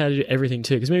Ranger knows how to do everything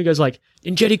too. Because maybe he goes like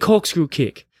Injeti corkscrew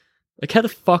kick. Like how the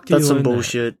fuck did That's he some learn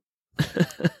bullshit.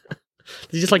 that?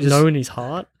 Does he just like know in his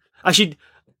heart? Actually,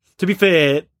 to be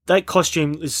fair, that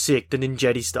costume is sick. The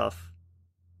ninjetti stuff.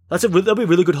 That'll be a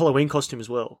really good Halloween costume as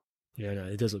well. Yeah, no,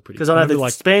 it does look pretty. Because I know the remember,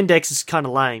 like spandex is kind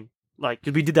of lame. Like,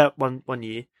 'cause we did that one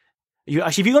year.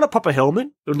 If you got a proper helmet,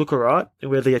 it would look alright.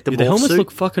 And wear the the morph helmets suit.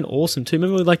 look fucking awesome too.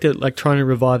 Remember, like trying to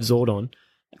revive Zordon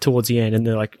towards the end, and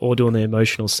they're like all doing their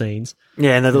emotional scenes.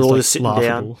 Yeah, and they're It's, all like, just sitting down.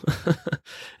 laughable. And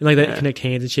like they Yeah. connect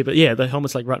hands and shit. But yeah, the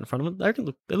helmet's like right in front of them. I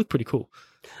reckon they look pretty cool.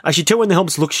 Actually, tell when the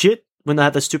helmets look shit when they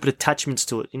have those stupid attachments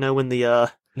to it. You know, when the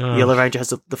Oh, Yellow Ranger has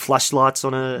the flashlights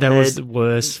on her that head, was the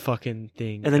worst fucking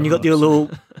thing. and then you got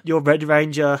your Red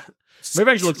Ranger. Red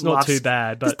Ranger looks not laughs- too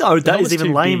bad, but no, the that is helmet's even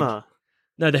too lamer. big.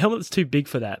 No, the helmet's too big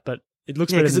for that, but it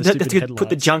looks Yeah, better because than they the have stupid to put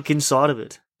the headlights. junk inside of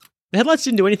it. The headlights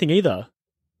didn't do anything either.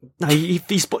 No, what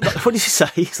did he say?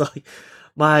 He's like,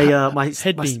 my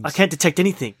Head beams. I can't detect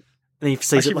anything. And he I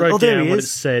sees actually it like, wrote oh, there down he what it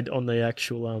is. said on the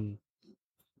actual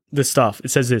the stuff. It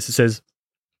says this. It says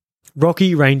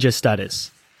Rocky Ranger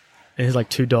status. And there's like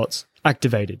 2 dots.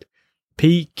 Activated.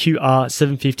 PQR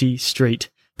 750 Street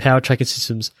Power Tracking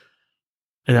Systems.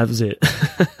 And that was it.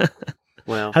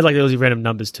 Wow. Had like those random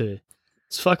numbers too.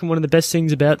 It's fucking one of the best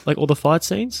things about like all the fight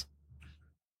scenes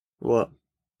What?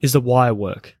 is the wire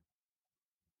work.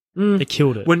 They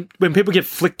killed it. When people get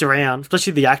flicked around,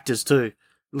 especially the actors too,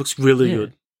 looks really Yeah.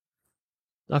 good.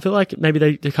 I feel like maybe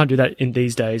they can't do that in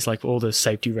these days, like all the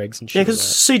safety regs and shit. Yeah, like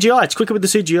because that. CGI, it's quicker with the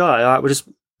CGI. All right, we'll just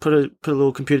put a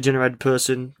little computer generated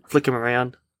person, flick him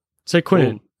around. So,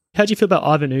 Quentin, how'd you feel about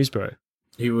Ivan Ooze, bro?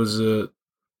 He was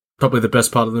probably the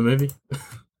best part of the movie.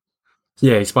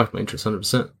 Yeah, he spiked my interest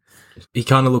 100%. He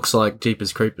kind of looks like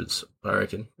Jeepers Creepers, I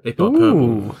reckon. He got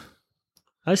purple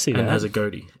I see and that. has a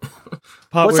goatee.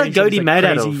 Part What's where that he goatee comes, made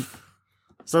out crazy- of?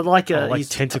 Is that like Oh, like he's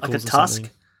tentacles like a or tusk?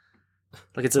 something.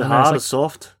 Like it's I a don't know, hard it's or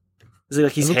like- soft? Is it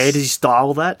like his It looks- hair? Does he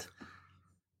style that?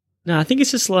 No, I think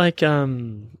it's just like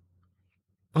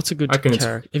what's a good I reckon it's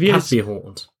character? If you has to be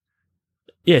horns.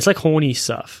 yeah, it's like horny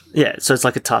stuff. Yeah, so it's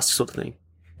like a tusk sort of thing.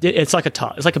 Yeah, it's like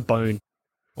it's like a bone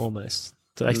almost.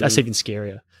 So that's even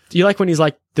scarier. Do you like when he's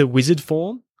like the wizard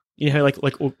form? You know how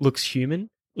like looks human?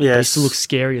 Yeah, But he still looks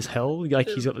scary as hell. Like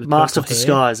he's got the Master of purple hair.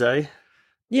 Disguise, eh?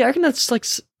 Yeah, I reckon that's like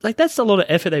that's a lot of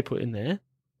effort they put in there.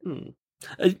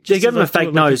 They Just gave him a like do fake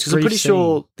it like a nose because I'm brief pretty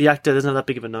sure the actor doesn't have that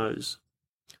big of a nose.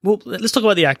 Well, let's talk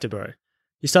about the actor, bro.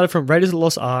 He started from Raiders of the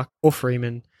Lost Ark or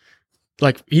Freeman.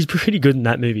 Like he's pretty good in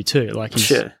that movie too. Like he's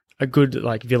Sure. a good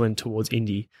like villain towards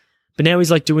indie. But now he's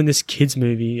like doing this kids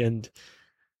movie and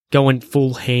going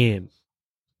full ham.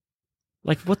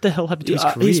 Like what the hell happened to his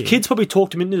career? His kids probably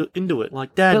talked him into it.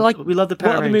 Like, Dad, But, like, we love the Power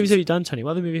What other Rangers. movies have you done, Tony?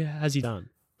 What other movie has he done?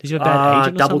 Does he have a bad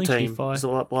agent or Double something? Team. It's the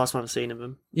last one I've seen of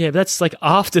him. Yeah, but that's like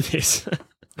after this.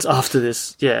 It's after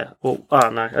this, yeah. Well, I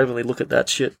don't know. I don't really look at that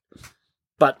shit.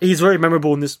 But he's very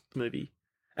memorable in this movie.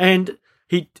 And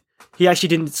he actually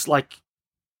didn't, like...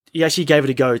 He actually gave it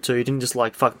a go, too. He didn't just,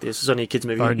 like, fuck this. It's only a kid's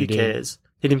movie. Phoned Who it in. cares?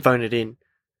 He didn't phone it in.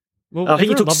 Well, I think he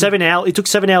everyone took loved 7 hours. He took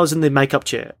 7 hours in the makeup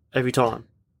chair every time.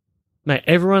 Mate,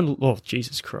 everyone... Oh,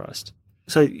 Jesus Christ.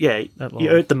 So, yeah, That he long.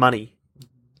 earned the money.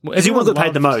 Well, Because he would everyone have got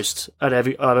paid the loved- most out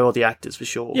of all the actors, for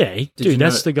sure. Yeah, you dude, know-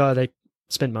 that's the guy they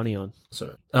spend money on.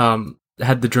 So,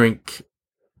 had the drink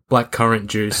black currant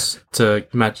juice to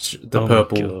match the Oh my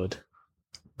purple, God.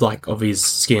 like, of his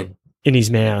skin. In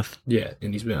his mouth. Yeah,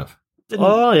 in his mouth.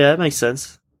 Oh, yeah, that makes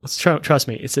sense. Trust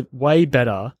me, it's way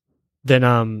better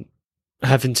than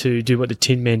having to do what the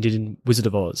Tin Man did in Wizard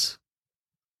of Oz.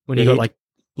 When he Yeah, got he- like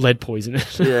lead poison.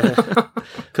 Yeah.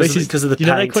 Because of the you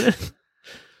know, paint.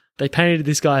 they painted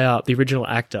this guy up, the original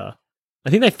actor. I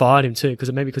think they fired him too,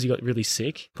 maybe because he got really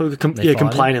sick. Probably They fired him.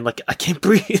 complaining, like, I can't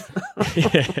breathe. Yeah.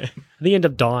 I think he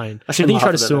ended up dying. I shouldn't think he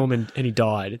tried laugh to about sue that. him and he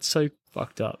died. It's so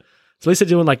fucked up. So at least they're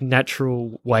doing like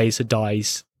natural ways to dye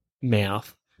his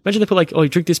mouth. Imagine they put like, oh, you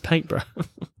drink this paint, bro.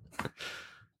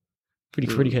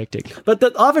 pretty hectic. But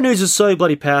the Ivan Ooze is so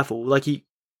bloody powerful. Like, he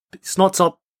snots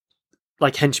up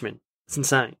like henchmen. It's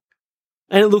insane.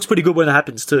 And it looks pretty good when it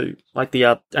happens too. Like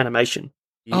the animation.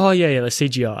 Oh yeah, the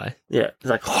CGI. Yeah. It's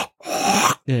like,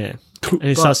 Yeah. And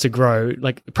it starts to grow.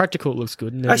 Like practical, it looks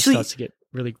good, and then Actually- it starts to get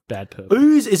really bad purple.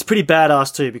 Ooze is pretty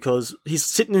badass too because he's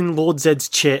sitting in Lord Zed's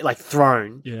chair, like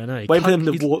throne. Yeah, I know. Waiting for them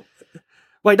to walk.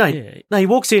 Wait, no. Yeah. No, he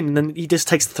walks in and then he just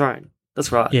takes the throne.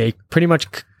 That's right. Yeah, he pretty much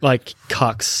like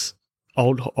cucks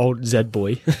old Zed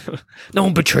boy. No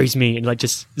one betrays me, and like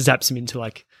just zaps him into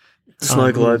like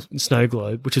Snow globe. snow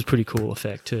globe, which is pretty cool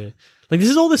effect too. Like this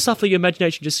is all the stuff that your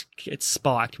imagination just gets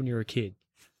spiked when you're a kid.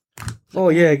 Oh,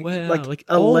 yeah. Wow, Like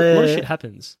a lot of shit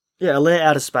happens. Yeah, a layer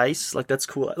out of space. Like, that's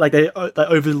cool. Like, they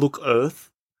overlook Earth.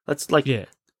 That's, like, Yeah.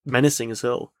 menacing as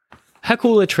hell. How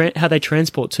cool how they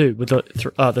transport too with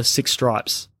the 6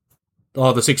 stripes.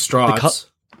 Oh, the 6 stripes.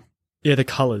 Yeah, the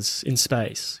colors in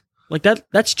space. Like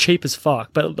that's cheap as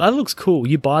fuck, but that looks cool.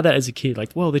 You buy that as a kid,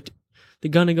 like, well, they're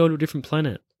gonna go to a different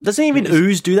planet. Doesn't even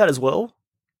Ooze do that as well?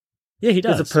 Yeah, he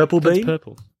does. There's a purple That's beam?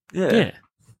 purple. Yeah. Yeah.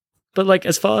 But like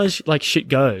as far as like shit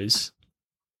goes,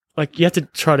 like you have to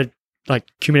try to like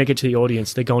communicate to the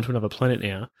audience they're going to another planet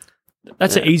now.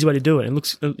 That's an easy way to do it.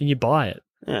 And you buy it.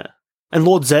 Yeah. And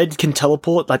Lord Zed can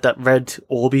teleport, like that red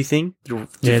orby thing.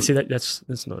 Yeah, see that's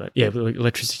not that. Yeah, but like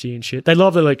electricity and shit. They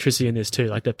love the electricity in this too,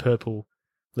 like that purple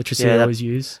electricity Yeah, they that- always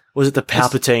use. Was it the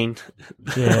Palpatine?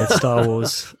 Yeah, Star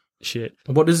Wars shit.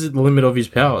 What is the limit of his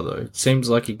power, though? It seems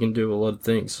like he can do a lot of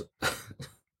things.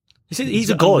 He's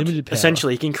a got god, unlimited power.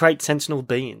 essentially. He can create sentinel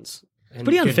beings. And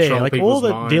Pretty he can unfair. control Like all people's the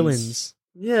minds. villains.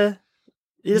 Yeah.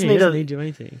 He Yeah, doesn't he need doesn't to... need to do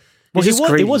anything. Well, Well, he's he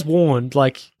greedy. was warned.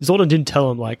 Like Zordon didn't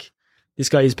tell him. Like this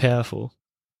guy is powerful.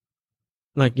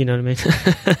 Like you know what I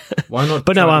mean? Why not?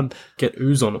 But no, try and get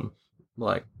ooze on them,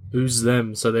 like ooze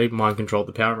them, so they mind control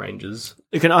the Power Rangers.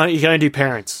 You can only do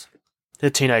parents. They're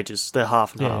teenagers. They're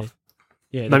half and Yeah. half.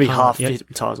 Yeah, they Maybe can't- half yeah.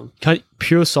 hypnotize them.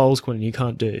 Pure souls, Quentin. You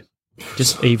can't do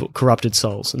just evil, corrupted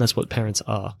souls, and that's what parents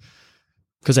are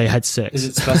because they had sex. Is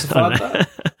it specified I don't know.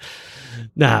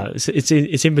 No, it's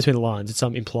in between the lines. It's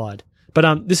implied.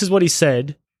 But this is what he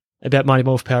said about Mighty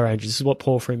Morphin Power Rangers. This is what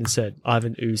Paul Freeman said,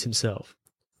 Ivan Ooze himself.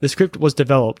 The script was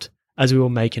developed as we were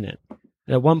making it.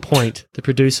 And at one point, the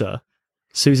producer,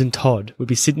 Susan Todd, would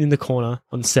be sitting in the corner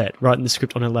on set, writing the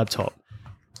script on her laptop.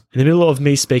 In the middle of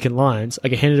me speaking lines, I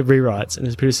get handed rewrites, and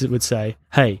the producer would say,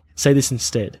 "Hey, say this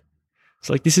instead." It's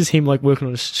like, this is him like working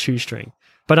on a shoestring.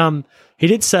 But he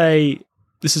did say,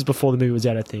 this is before the movie was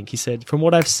out, I think. He said, "From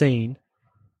what I've seen,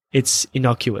 it's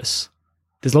innocuous.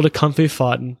 There's a lot of kung fu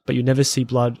fighting, but you never see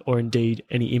blood or indeed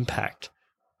any impact."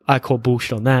 I call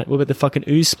bullshit on that. What about the fucking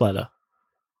ooze splatter?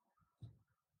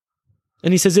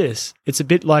 And he says this, "It's a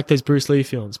bit like those Bruce Lee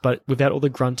films, but without all the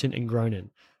grunting and groaning."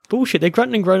 Bullshit, they're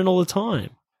grunting and groaning all the time.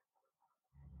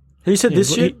 Who said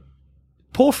this shit?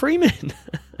 Paul Freeman.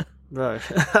 Bro.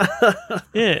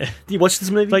 Yeah. Do you watch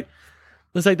this movie? Like,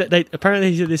 let's say that they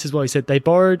apparently he said this as well. He said they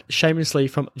borrowed shamelessly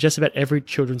from just about every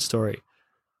children's story.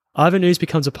 Ivan Ooze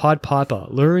becomes a Pied Piper,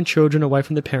 luring children away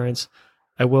from their parents,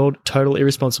 a world total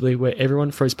irresponsibly where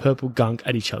everyone throws purple gunk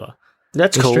at each other.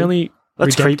 That's The cool. extremely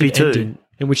That's creepy redemptive too. ending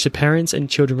in which the parents and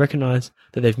children recognise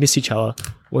that they've missed each other,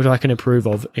 which I can approve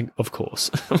of course.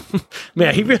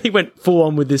 Man, he really went full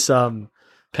on with this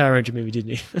Power Ranger movie,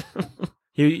 didn't he?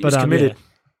 He was committed. Yeah.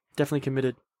 Definitely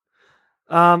committed.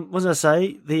 What was I going to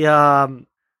say? The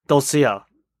Dulcia,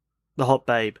 the hot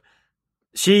babe.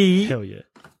 Hell yeah.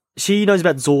 She knows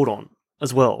about Zordon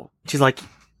as well.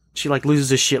 She loses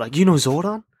her shit. Like, you know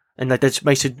Zordon? And like that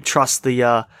makes her trust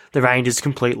the Rangers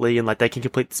completely, and like they can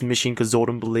complete this mission because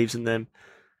Zordon believes in them.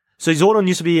 So Zordon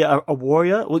used to be a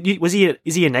warrior. Well, is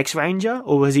he an ex-Ranger,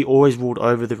 or has he always ruled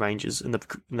over the Rangers and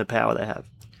the power they have?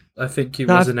 I think he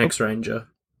was an ex-ranger.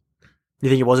 You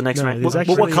think he was an ex-Ranger?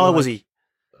 What color was he?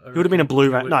 He would have been a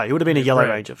blue Ranger. No, he would have been a yellow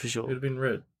Ranger for sure. He would have been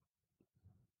red.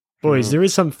 Boys, there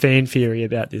is some fan theory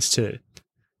about this too.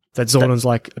 That Zordon's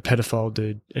like a pedophile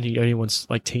dude and he only wants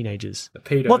like teenagers. A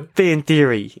pedo. What fan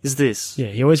theory is this? Yeah,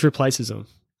 he always replaces them.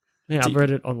 Yeah, I've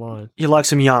read it online. He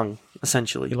likes them young,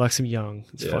 essentially. He likes them young.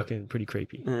 It's fucking pretty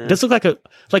creepy. Yeah. It does look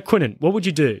like Quinnen. What would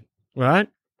you do? Right?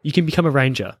 You can become a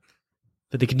ranger,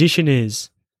 but the condition is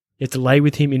you have to lay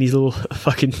with him in his little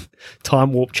fucking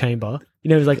time warp chamber. You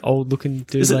know, he's like old looking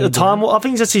dude. Is it a time warp? I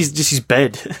think it's just his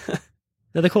bed.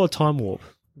 No, they call it time warp.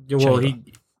 Yeah, well, chamber.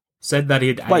 he said that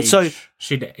he'd Wait, age. so-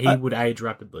 he would age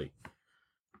rapidly.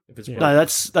 If it's No,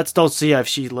 that's Dulcia if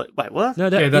she... wait, what? No,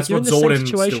 Yeah, that's you're what in the same Zordon's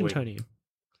situation, doing. Tony.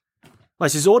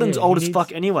 Wait, so Zordon's Yeah, old he as needs-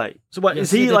 fuck anyway. So wait, Yeah,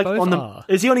 is he they like both on the... are.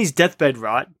 Is he on his deathbed,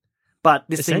 right? But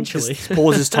this thing Essentially. just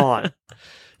pauses time.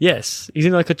 Yes, he's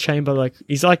in like a chamber. Like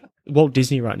he's like Walt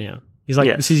Disney right now. He's like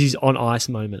Yes. this is his on ice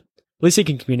moment. At least he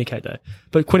can communicate though.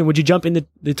 But Quinnen, would you jump in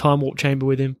the time warp chamber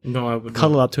with him, No, I would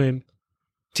cuddle not. up to him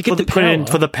to get the power? Quinnen,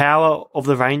 for the power of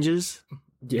the Rangers?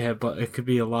 Yeah, but it could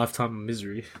be a lifetime of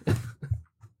misery.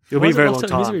 It'll Why be a is it very long lifetime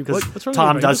time. misery? 'Cause What's wrong with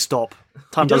time the does Rangers? stop. He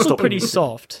Time does does look stop. pretty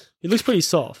soft. He looks pretty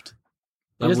soft.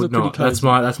 He I does would look not. pretty That's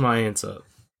cozy. that's my answer.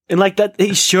 And like that,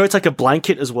 his shirt's like a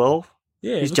blanket as well.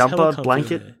 Yeah, his it looks jumper, hella comfy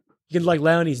blanket. in there. You can like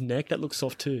lay on his neck. That looks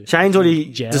soft too. Shane's already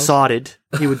Jowls. decided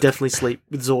he would definitely sleep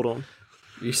with Zordon.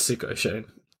 You sicko, Shane.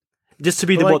 Just to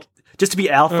be But, like- just to be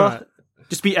alpha. Alright.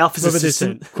 Just be alpha's What about this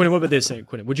then? assistant. Quinn, what about this then?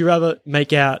 Quinn, would you rather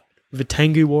make out with a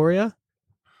Tengu warrior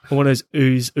or one of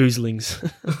those oozlings?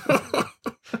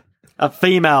 A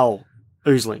female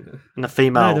oozling and a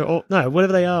female. No, they're all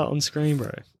whatever they are on screen,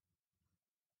 bro.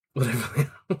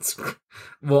 Whatever else.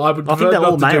 Well, I would I think prefer they're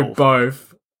all not to male. do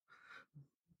both.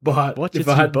 But What? if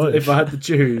You I have had to do both? if I had to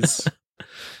choose,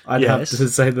 I'd have Yes. to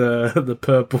say the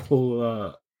purple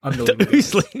The underling.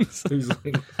 oozlings.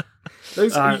 Oozling.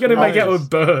 Those, Alright, you're gonna make out nice. with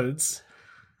birds.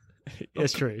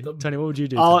 That's true. Tony, what would you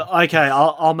do?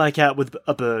 I'll make out with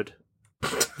a bird.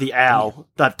 The owl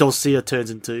that Dulcia turns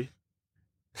into.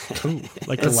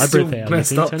 Like the That's labyrinth still owl. You messed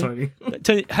think, up, Tony? Tony.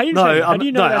 Tony, how do you No, know? How do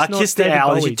you know I that's not kiss the David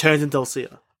owl and she Bowie? turns into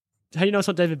Dulcia. How do you know it's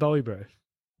not David Bowie, bro?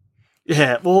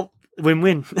 Yeah, well,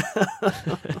 win-win.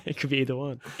 It could be either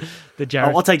one. The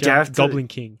Jareth, I'll take Jareth too. Goblin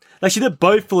King. Actually, they're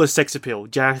both full of sex appeal,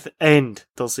 Jareth and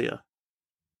Dulcia.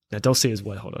 Now, Dulcia's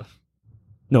way hotter.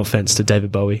 No offense to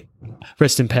David Bowie.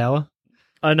 Rest in power.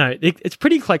 I know it's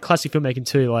pretty like classic filmmaking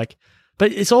too. Like,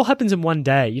 but it all happens in one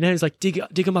day. You know, it's like dig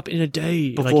them up in a day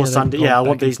Before like, you know, sundown. they've Yeah, I gone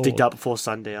want back and these digged forth. up before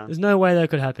sundown. There's no way that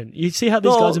could happen. You see how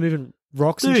these No. guys are moving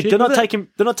rocks and Dude, shit? they're not Look at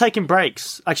that. taking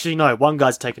breaks. Actually, no, one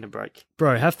guy's taking a break.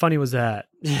 Bro, how funny was that?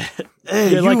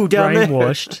 Hey, You're you like down there.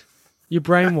 brainwashed. You're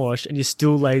brainwashed and you're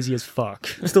still lazy as fuck.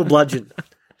 Still bludgeon.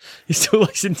 You're still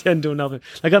like sitting down doing nothing.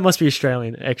 Like that must be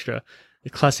Australian extra. The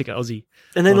classic Aussie.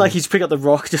 And then like he's pick up the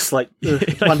rock just like,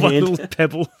 Like one hand. little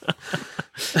pebble.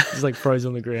 Just like froze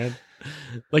on the ground.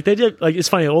 Like they did, like it's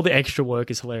funny. All the extra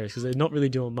work is hilarious because they're not really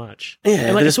doing much. Yeah, and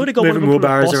like they're I just sort of got one of moving them from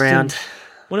a wheelbarrows Boston- around.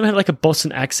 One of them had like a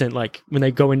Boston accent, like when they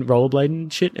go in rollerblading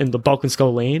and shit, and the Bulk and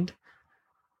Skull land.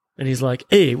 And he's like,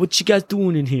 "Hey, what you guys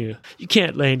doing in here? You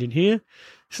can't land in here."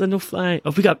 He's like, "No flying.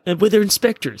 Oh, we're their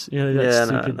inspectors." You know, that's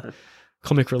stupid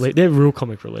comic relief. They're real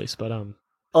comic reliefs, but I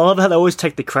love how they always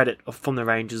take the credit from the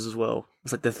Rangers as well.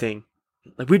 It's like the thing.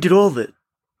 Like, we did all of it.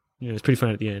 Yeah, it's pretty fun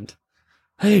at the end.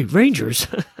 Hey, Rangers.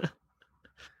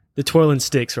 The twirling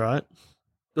sticks, right?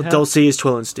 Dulcea's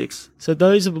twirling sticks. So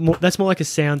those are that's more like a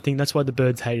sound thing. That's why the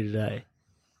birds hate it today.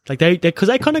 Like because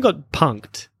they kind of got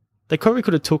punked. They probably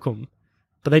could have took them,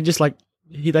 but they just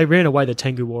they ran away. The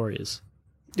Tengu warriors.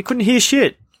 They couldn't hear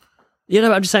shit. Yeah,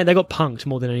 no, I'm just saying they got punked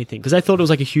more than anything because they thought it was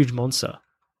like a huge monster.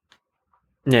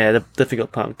 Yeah, they definitely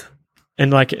got punked.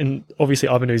 And obviously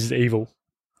Ivan Ooze is evil.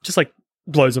 Just like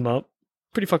blows them up.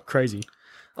 Pretty fucking crazy.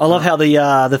 I love how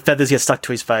the feathers get stuck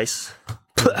to his face.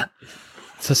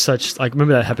 So such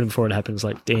remember that happened before it happened. It's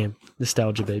like, damn,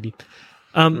 nostalgia, baby.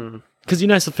 Because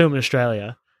it's a film in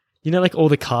Australia. Like all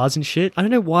the cars and shit. I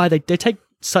don't know why they take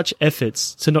such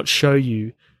efforts to not show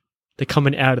you the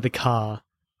coming out of the car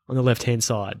on the left hand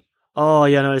side. Oh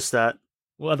yeah, I noticed that.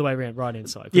 Well, other way around, right hand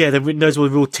side. Yeah, the windows were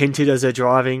real tinted as they're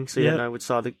driving, so you don't know which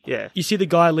side. You see the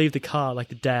guy leave the car, like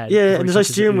the dad. Yeah, and there's no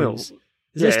steering wheel. There's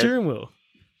no steering wheel.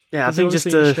 Yeah, I think just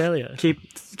to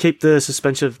keep the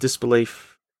suspension of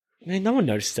disbelief. Man, no one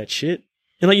notices that shit.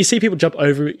 And you see people jump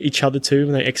over each other too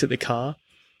when they exit the car.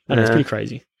 I know, it's pretty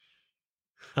crazy.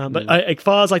 But as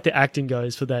far as the acting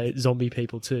goes for the zombie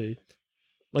people too,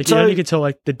 you could tell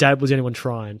the dad was the only one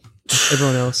trying.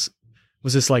 Everyone else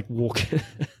was just walking.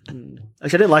 Actually, I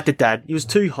didn't like the dad. He was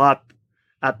too hype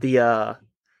at the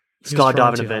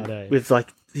skydiving event with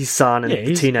his son and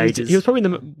the teenagers. He was probably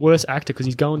the worst actor because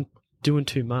he's doing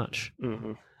too much.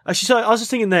 Mm-hmm. Actually, so I was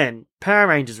just thinking then, Power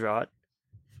Rangers, right?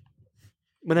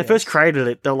 When they first created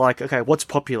it, they're like, okay, what's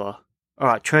popular? All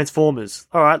right, Transformers.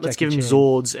 All right, let's give them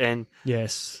Zords and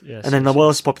yes. And then what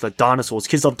else is popular? Dinosaurs.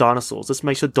 Kids love dinosaurs. Let's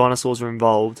make sure dinosaurs are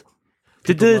involved.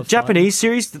 Did the Japanese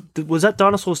series, was that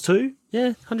dinosaurs too?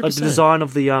 Yeah, 100%. Like the design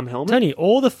of the helmet? Tony,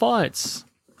 all the fights,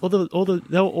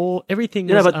 everything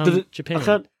was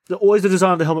Japan. Always the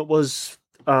design of the helmet was...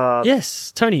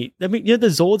 yes, Tony. I mean, the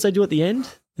Zords they do at the end,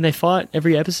 and they fight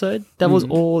every episode? That was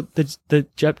all the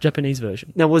Japanese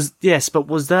version. But was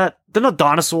that... They're not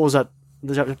dinosaurs at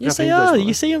the Japanese yes, they are.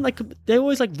 You see them, they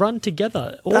always run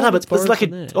together. But it's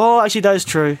actually, that is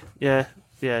true. Yeah.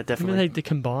 Yeah, definitely. Remember they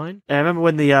combine? Yeah, I remember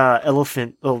when the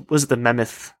elephant, or was it the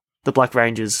mammoth, the Black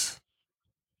Rangers,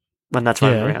 when that's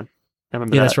running around. I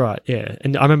remember that. That's right, yeah.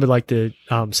 And I remember the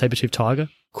saber-toothed tiger.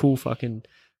 Cool fucking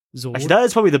Zord. Actually, that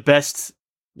is probably the best.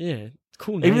 Yeah,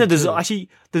 cool name. Even the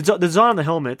design of the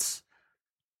helmets,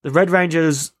 the Red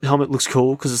Ranger's helmet looks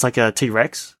cool because it's like a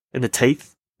T-Rex in the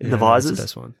teeth, in the visors. That's the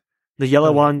best one. The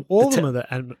yellow one. All of them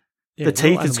are the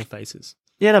teeth is faces.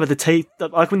 Yeah, no, but the teeth,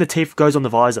 like when the teeth goes on the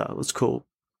visor, it looks cool.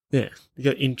 Yeah.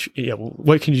 Well,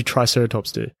 what can you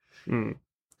Triceratops do?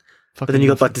 But then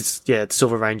you got the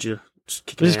Silver Ranger.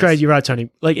 Which is great, you're right, Tony.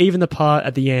 Even the part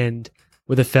at the end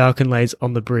where the Falcon lays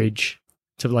on the bridge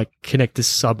to connect the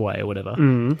subway or whatever.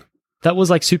 That was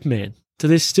Superman. So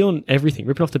they're still everything,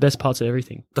 ripping off the best parts of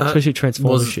everything. Especially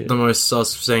Transformers shit. The most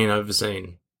sus scene I've ever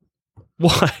seen.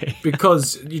 Why?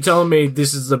 Because you're telling me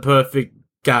this is the perfect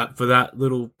gap for that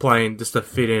little plane just to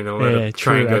fit in and let a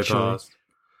train go past.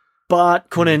 But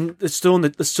Conan, it's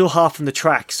still half from the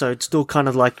track, so it's still kind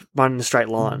of running a straight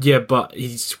line. Yeah, but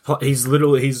his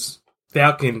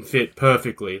Falcon fit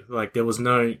perfectly. There was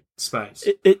no space.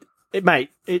 It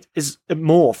morphs.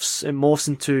 It morphs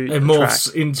into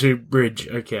track. Into bridge.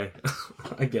 Okay,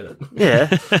 I get it.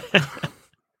 Yeah.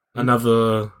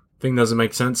 Another thing doesn't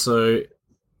make sense. So.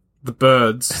 The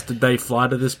birds, did they fly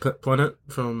to this planet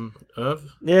from Earth?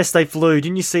 Yes, they flew.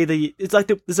 Didn't you see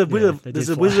there's a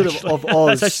Wizard of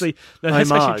Oz. That's actually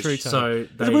true. So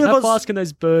how fast can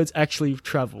those birds actually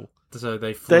travel? So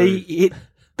they flew.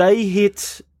 They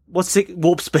hit what's it?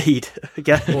 Warp speed.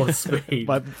 Again. Warp speed.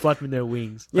 By flapping their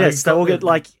wings. Yes, they all get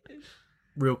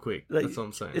real quick. That's what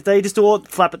I'm saying. If they just all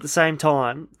flap at the same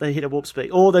time, they hit a warp speed.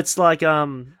 Or that's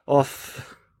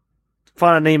off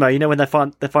Finding Nemo, when they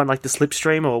find the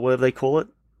slipstream or whatever they call it,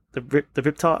 the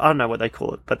riptide. I don't know what they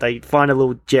call it, but they find a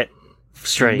little jet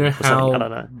stream or something. I don't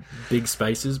know. Big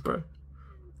space is, bro.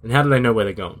 And how do they know where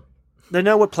they're going? They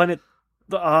know what planet.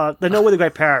 They know where the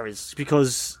Great Power is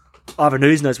because Ivan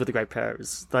Ooze knows where the Great Power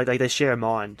is. They share a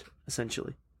mind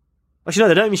essentially. Actually, no,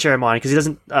 they don't even share a mind because he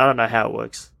doesn't. I don't know how it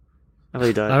works. I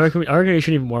really don't. I reckon you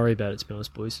shouldn't even worry about it. To be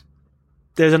honest, boys.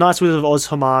 There's a nice Wizard of Oz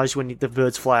homage when the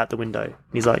birds fly out the window. And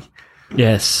he's like.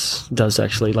 Yes, it does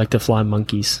actually, like the flying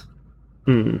monkeys.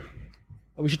 We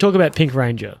should talk about Pink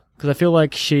Ranger, because I feel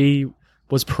like she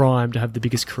was primed to have the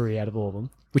biggest career out of all of them,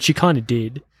 which she kind of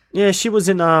did. Yeah, she was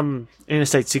in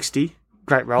Interstate 60.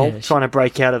 Great role. Yeah, trying to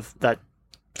break out of that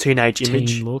teenage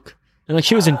image. Teen look. And like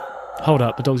she was in... Hold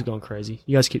up, the dog's going crazy.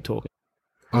 You guys keep talking.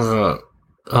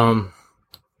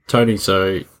 Tony,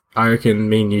 so I reckon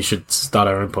me and you should start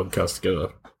our own podcast together.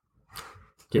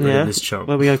 Get rid of this chump.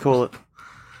 What are we going to call it?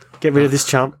 Get rid of this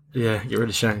chump. Yeah, get rid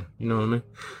of Shane. You know what I mean?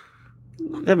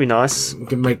 That'd be nice. We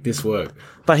can make this work.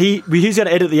 But who's going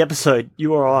to edit the episode?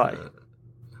 You or I?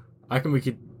 I reckon we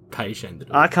could pay Shane to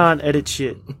do it. I can't edit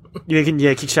shit. You can,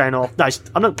 kick Shane off. No,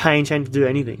 I'm not paying Shane to do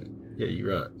anything. Yeah,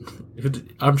 you're right.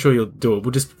 I'm sure you'll do it.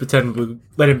 We'll just pretend we'll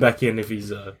let him back in if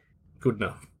he's good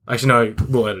enough. Actually, no,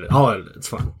 we'll edit it. I'll edit it. It's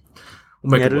fine.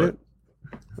 We'll make it work.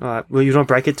 Alright, well, you don't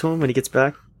break it to him when he gets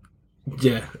back?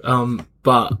 Yeah,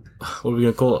 but what are we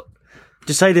going to call it?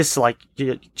 Just say this like,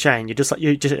 Shane, Shane,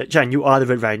 you are the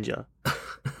Red Ranger.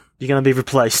 You're going to be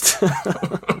replaced.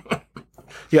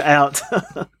 You're out.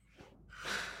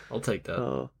 I'll take that.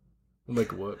 We'll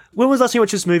make it work. When was the last time you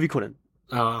watched this movie, Quentin?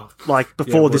 Like,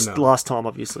 before this last time,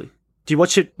 obviously. Do you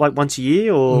watch it, like, once a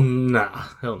year, or...? Nah,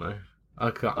 hell no. I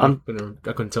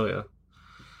couldn't tell you.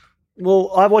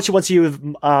 Well, I watch it once a year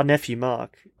with our nephew,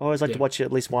 Mark. I always like to watch it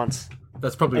at least once.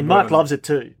 That's probably... And Mark loves it,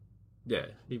 too. Yeah,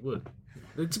 he would.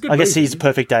 It's a good I guess movie. he's the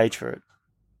perfect age for it.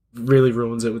 Really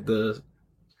ruins it with the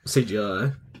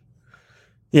CGI.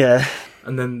 Yeah.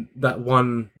 And then that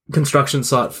one construction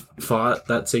site fight,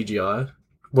 that CGI...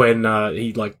 When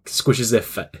he like squishes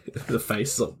the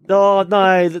face. Oh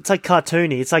no, it's like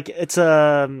cartoony. It's like it's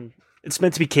meant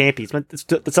to be campy. It's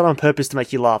done on purpose to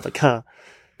make you laugh. Like,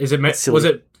 is it meant? Was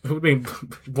it? It would have been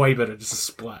way better just a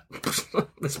splat.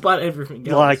 They splat everything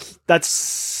else. Like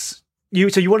that's you.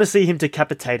 So you want to see him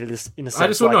decapitated in a sense? I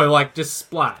just want to know, like, just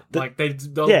splat. Like they're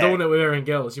doing it with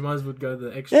everything else. You might as well go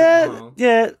the extra mile.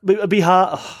 Yeah. But it'd be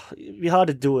hard. It'd be hard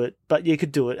to do it, but you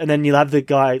could do it. And then you'll have the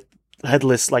guy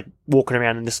headless, like walking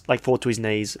around and just like fall to his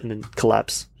knees and then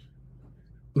collapse.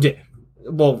 Yeah.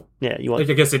 Well. Yeah. You want?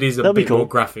 I guess it is a bit more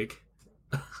graphic.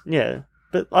 Yeah,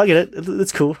 but I get it.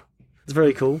 It's cool. It's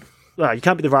very cool. Well, you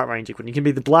can't be the White Ranger, Quentin. You can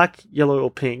be the black, yellow,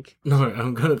 or pink. No,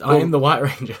 I am the White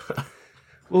Ranger.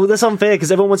 Well, that's unfair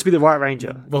because everyone wants to be the White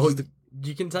Ranger. Well,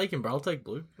 you can take him, bro. I'll take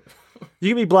blue. You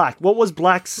can be black. What was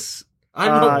Black's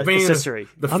accessory?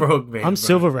 The frog man. I'm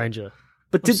Silver Ranger.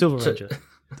 But I'm Silver Ranger.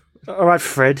 All right,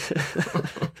 Fred.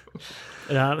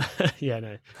 Yeah,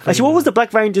 no. Actually, what was the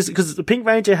Black Ranger's? Because the Pink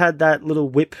Ranger had that little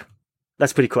whip.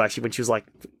 That's pretty cool, actually, when she was like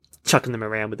chucking them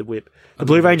around with the whip. The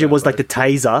Blue Ranger was like the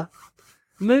taser.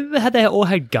 Remember how they all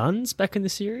had guns back in the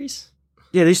series?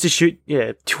 Yeah, they used to shoot.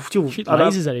 Yeah, shoot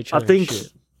lasers at each other.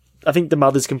 I think the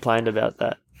mothers complained about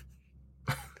that.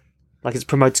 Like it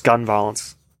promotes gun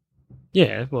violence.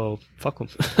 Yeah, well, fuck them.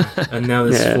 And now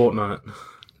there's Fortnite.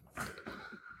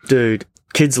 Dude,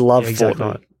 kids love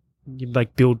Fortnite. You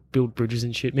like build bridges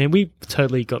and shit. Man, we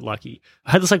totally got lucky.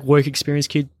 I had this like work experience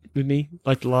kid with me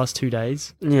like the last 2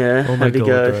 days. Yeah. Oh my god,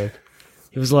 bro.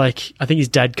 He was like, I think his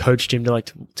dad coached him to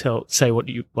like say what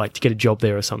you like to get a job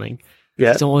there or something.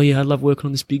 Yeah. So, I love working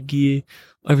on this big gear.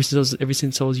 Ever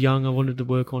since I was young, I wanted to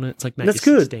work on it. It's like, man, that's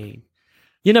you're good. 16.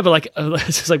 You know, but like,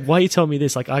 it's just like, why are you telling me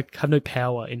this? Like, I have no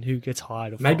power in who gets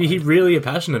hired or Maybe fired. he really is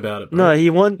passionate about it, bro. No, he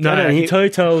wants... No, he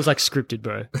totally was like scripted,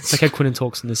 bro. It's like how Quentin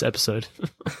talks in this episode.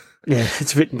 Yeah,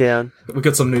 it's written down. We've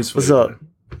got some news for What's you.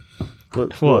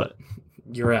 up? What?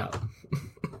 You're out.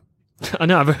 I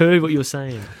know, I've heard what you were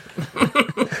saying.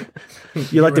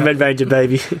 You're like the Red Ranger,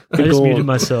 baby. I just muted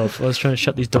myself. I was trying to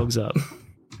shut these dogs up.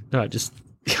 No, just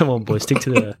come on, boys. Stick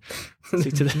to the.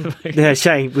 Yeah,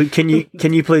 Shane, can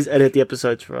you please edit the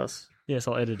episodes for us? Yes,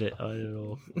 I'll edit it. I'll edit it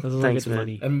all. Thanks, get the man.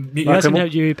 money. And You guys can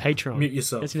have your Patreon. Mute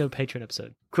yourself. You guys can have a Patreon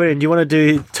episode. Quentin, do you want to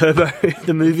do Turbo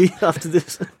the movie after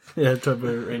this? Yeah,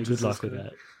 Turbo Rangers. Good luck with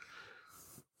that.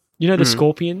 You know the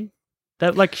scorpion?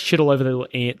 That like shit all over the little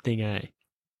ant thing, eh?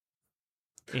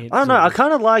 I don't know. I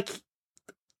kind of like.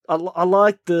 I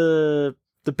like the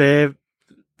bear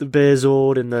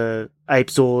Zord and the ape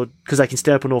Zord because they can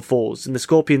stand up on all fours, and the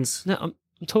scorpions. No, I'm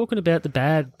talking about the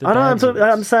bad. I know.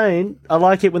 I'm saying I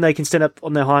like it when they can stand up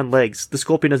on their hind legs. The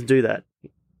scorpion doesn't do that.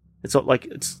 It's not like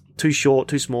it's too short,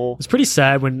 too small. It's pretty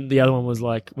sad when the other one was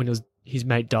like when his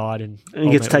mate died and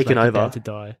he gets taken over about to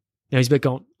die. Now he's about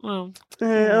going. Well,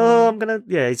 I'm gonna.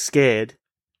 Yeah, he's scared.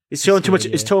 He's showing too much.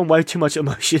 It's showing way too much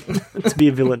emotion to be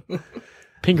a villain.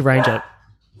 Pink Ranger.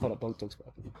 Hold up, dog's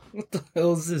barking. What the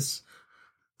hell is this?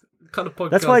 What kind of podcast?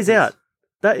 That's why he's out.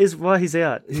 That is why he's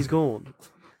out. He's gone.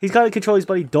 He's trying to control his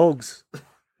bloody dogs. And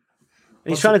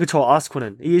he's trying to control us,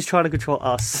 Quentin. He is trying to control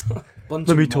us. Bunch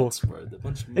Let me of talk. mods, bro.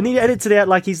 And he edits it out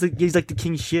like he's like the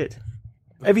king shit.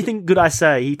 Everything good I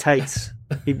say, he takes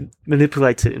He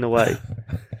manipulates it in a way.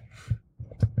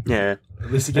 Yeah.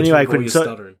 At least he gets Anyway, rid of all Quinn, your so-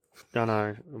 stuttering. I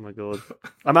know. Oh my god.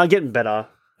 I'm getting better,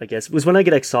 I guess. Because when I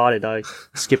get excited, I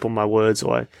skip on my words.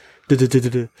 Or I...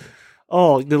 Du-du-du-du-du.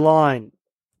 Oh, the line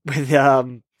with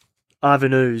Ivan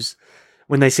Ooze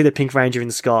when they see the Pink Ranger in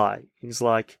the sky. He's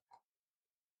like,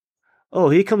 "Oh,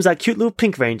 here comes that cute little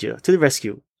Pink Ranger to the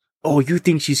rescue. Oh, you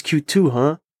think she's cute too,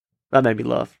 huh?" That made me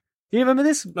laugh. Do you remember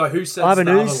this? No, who says Ivan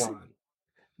the Ooze? other line?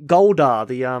 Goldar,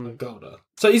 the Golda.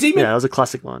 So is he yeah, that was a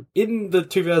classic line. in the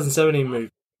 2017 movie?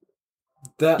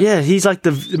 That Yeah, he's like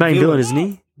the main villain, isn't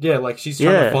he? Yeah, like she's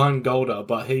trying Yeah. to find Golda,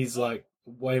 but he's like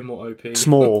way more OP.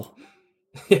 Small.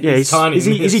 Yeah, he's tiny. Is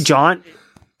in he this. giant?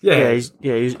 Yeah, he's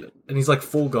and he's like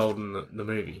full gold in the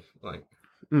movie. Like,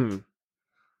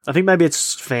 I think maybe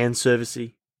it's fan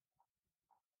servicey.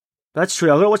 That's true.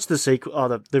 I'm gonna watch the sequel. Oh,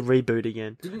 the reboot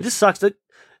again. It just sucks. It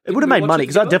would have we made watch money it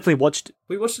because I together? definitely watched.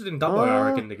 we watched it in Dubbo,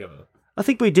 I reckon, together. I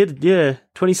think we did. Yeah,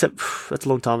 27. That's a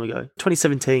long time ago.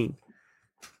 2017.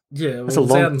 Yeah, well, That's a it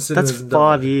was out in long. cinemas That's in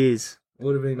 5 Dubbo. years. It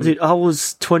would have been. Dude, I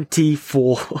was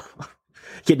 24,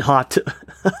 getting hyped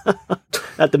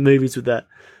at the movies with that.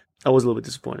 I was a little bit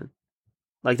disappointed.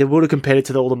 Like they would have compared it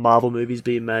to all the Marvel movies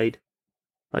being made.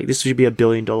 Like this should be $1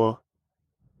 billion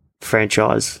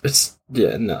franchise. It's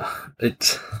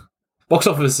It's box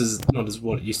office is not as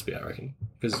what it used to be, I reckon,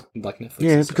 because like Netflix.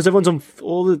 Yeah, and stuff. because everyone's on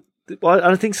all the. Well, I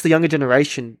don't think it's the younger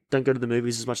generation don't go to the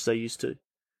movies as much as they used to.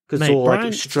 Because it's Mate, all Brian,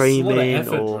 like it's It's a lot of streaming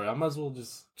effort, or. bro. I might as well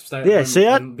just stay at Yeah, home see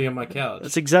that? and be on my couch.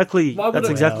 That's exactly. Why would That's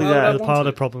I- exactly why would I that. want Part of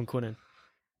the to? problem, Quinnen.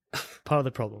 Part of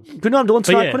the problem. You know what I'm doing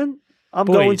tonight, yeah, Quentin? I'm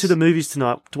boys. going to the movies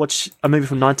tonight to watch a movie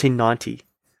from 1990.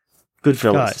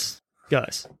 Goodfellas.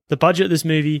 Guys, the budget of this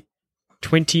movie,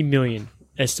 20 million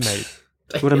estimated.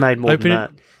 Would have made more than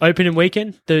that. Opening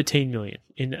weekend, 13 million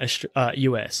in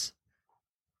US.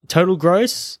 Total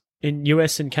gross in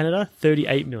US and Canada,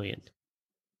 38 million.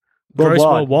 Gross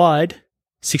Worldwide. worldwide,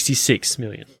 66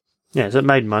 million. Yeah, so it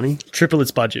made money. Triple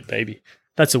its budget, baby.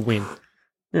 That's a win.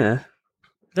 Yeah.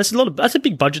 That's a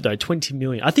big budget though, 20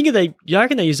 million. I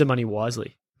reckon they use the money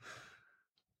wisely.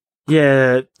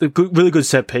 Yeah, the really good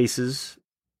set pieces.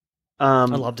 I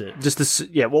loved it. Just this,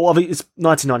 yeah. Well, I mean, it's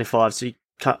 1995, so you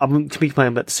can't. I'm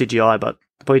complaining about the CGI, but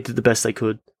they probably did the best they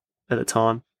could at the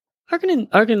time. I reckon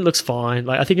it looks fine.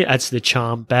 Like I think it adds to the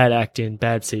charm. Bad acting,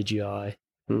 bad CGI,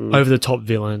 over the top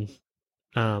villain.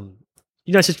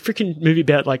 It's a freaking movie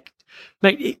about like,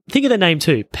 mate. Think of the name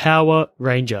too. Power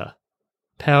Ranger,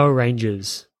 Power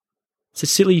Rangers. It's a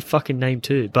silly fucking name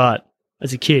too. But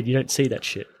as a kid, you don't see that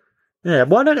shit. Yeah,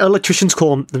 why don't electricians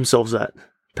call themselves that?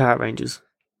 Power Rangers.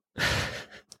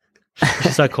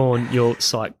 Just like calling your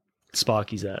psych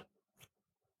Sparkies that.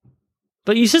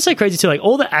 But it's just so crazy too. Like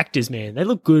all the actors, man, they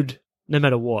look good no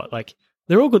matter what. Like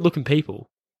they're all good looking people.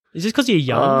 It's just because you're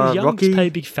young. Is young Rocky, just play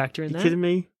a big factor in You that? kidding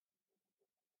me?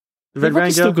 The Red Red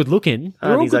Rocky's Ranger. still good looking. I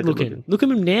They're all think he's that good good looking. looking. Look at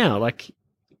him now. Like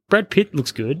Brad Pitt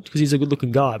looks good because he's a good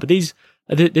looking guy. But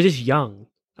they're just young.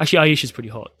 Actually, Aisha's pretty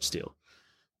hot still.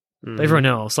 But everyone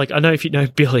else, like I know if you know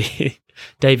Billy,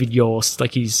 David Yorst,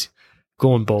 like he's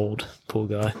gone bald. Poor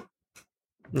guy.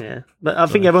 Yeah, but I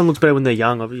think everyone looks better when they're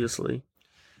young. Obviously.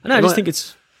 I know. I just think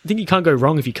I think you can't go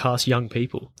wrong if you cast young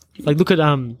people. Like look at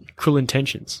Cruel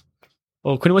Intentions.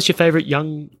 Or Quinn, what's your favorite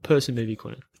young person movie,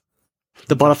 Quinn?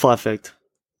 The Butterfly Effect.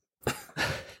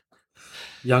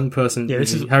 Young person. Yeah,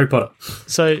 this is- Harry Potter.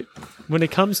 So when it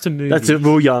comes to movies, That's it,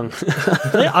 real young.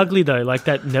 they're ugly though. Like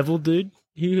that Neville dude,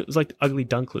 he was like the ugly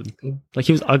Dunklin. Like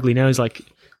he was ugly. Now he's like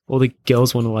all the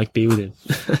girls want to like be with him.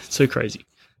 So crazy.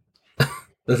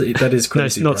 That is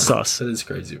crazy. No, it's not bro. sus. That is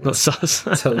crazy. Bro. Not sus.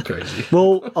 That's hella crazy.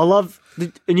 Well, I love,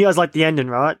 and you guys like the ending,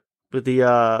 right? With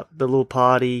the little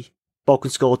party, Balkan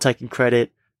Skull taking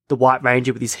credit, the White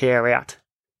Ranger with his hair out.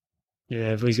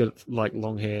 Yeah, but he's got like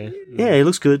long hair. Yeah, he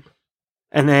looks good.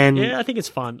 And then, Yeah, I think it's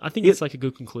fun. I think Yeah. it's like a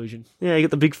good conclusion. yeah, you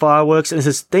got the big fireworks, and it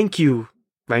says, "Thank you,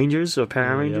 Rangers," or Power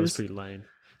Yeah, that was Rangers. pretty lame.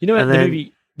 You know what? And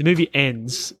The then- movie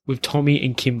ends with Tommy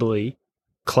and Kimberly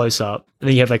close up, and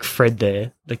then you have like Fred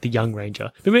there, like the young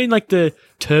Ranger. Remember in like the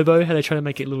Turbo, how they try to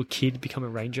make a little kid become a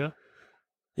Ranger?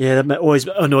 Yeah, that always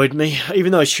annoyed me.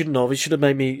 Even though it shouldn't have. It should have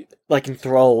made me like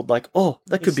enthralled. Like, oh,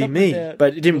 that could There's be something me, about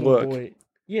but it didn't little work. boy-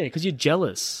 Yeah, because you're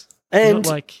jealous. You're And not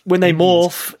like when they enemies.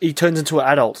 morph, he turns into an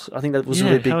adult. I think that was a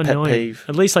really big how pet annoying. peeve.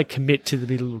 At least like commit to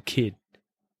the little kid.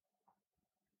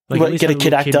 What, at least get a have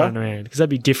kid little actor? running around because that'd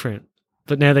be different.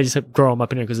 But now they just have grow them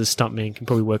up in it because the stuntman can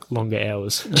probably work longer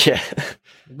hours. Yeah,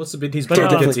 What's the bit? His But,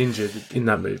 brother uh, gets injured in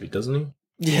that movie, doesn't he?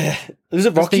 yeah. Was it That's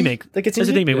the Rocky thing, mate. that gets That's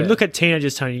the injured? thing, man. When you Yeah. look at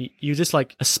teenagers, Tony, you just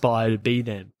like aspire to be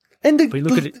them. And But you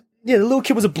look at it- yeah, the little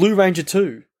kid was a Blue Ranger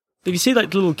too. if you see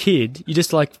like the little kid, you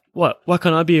just like, what? Why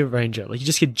can't I be a ranger? Like you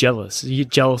just get jealous. You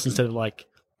get jealous instead of like,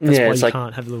 that's why you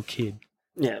can't have a little kid.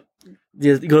 Yeah,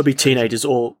 you got to be teenagers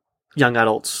or young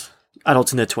adults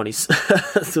in their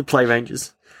 20s to play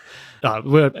rangers.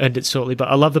 We'll end it shortly, but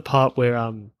I love the part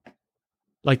where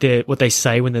like what they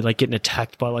say when they're like getting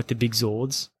attacked by like the big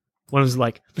Zords. One was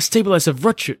like, the stabilizer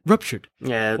ruptured.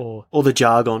 Yeah, or all the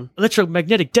jargon.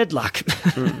 Electromagnetic deadlock.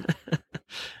 And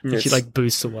Yes. she like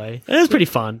boosts away. And it was pretty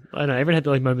fun. I know everyone had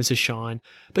like moments of shine,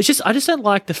 but I just don't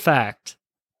like the fact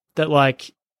that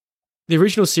like the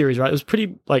original series, right? It was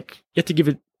pretty like you have to give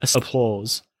it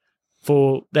applause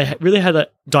for they really had a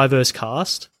diverse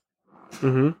cast.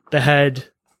 Mm-hmm. They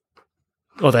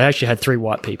actually had 3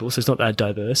 white people, so it's not that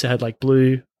diverse. They had like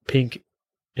blue, pink,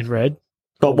 and red.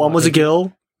 But one was a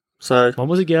girl, so one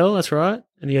was a girl. That's right,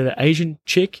 and the other Asian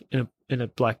chick and a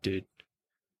black dude.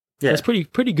 yeah, That's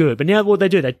pretty good. But now what they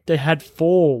do, they had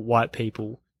 4 white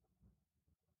people.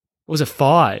 Or was it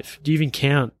 5? Do you even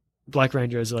count Black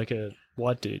Ranger as like a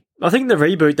white dude? I think the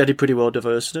reboot they did pretty well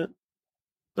diverse in it.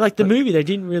 Like the movie,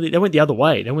 they went the other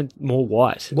way. They went more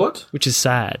white, What? which is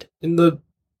sad.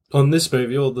 On this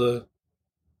movie or the...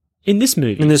 In this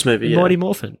movie, Yeah. Mighty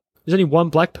Morphin, there's only one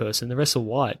black person. The rest are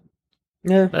white.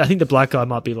 Yeah, I think the black guy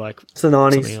might be like it's the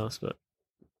 90s. something else, but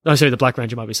sorry, the Black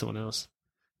Ranger might be someone else.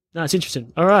 No, it's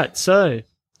interesting. All right, so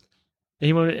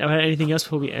anyone have anything else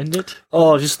before we end it?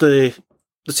 Oh, just the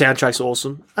soundtrack's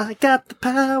awesome. I got the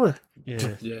power.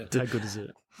 Yeah, Yeah. how good is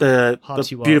it? The Hypes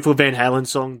you up. beautiful Van Halen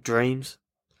song "Dreams"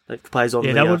 that plays on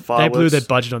Yeah, the they fireworks. blew their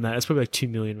budget on that. It's probably like $2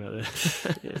 million right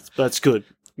there. Yeah, but it's good.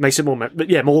 Makes it more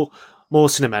more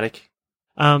cinematic.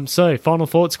 So final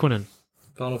thoughts, Quinnen.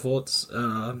 Final thoughts.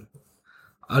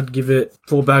 I'd give it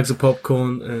 4 bags of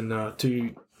popcorn and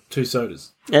two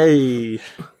sodas. Hey,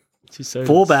 2 sodas.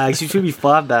 4 bags. You should be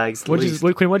 5 bags.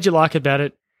 Quinn, what did you like about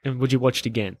it, and would you watch it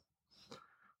again?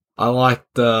 I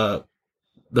liked the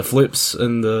flips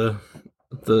and the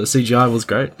CGI was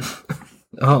great.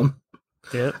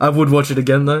 Yeah. I would watch it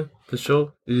again though, for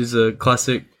sure. It is a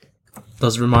classic.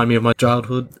 Does remind me of my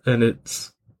childhood, and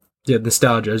it's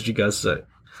nostalgia, as you guys say.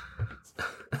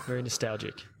 Very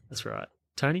nostalgic. That's right.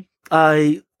 Tony?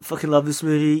 I fucking love this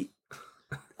movie.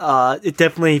 It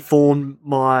definitely formed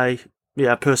my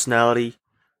personality,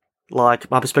 like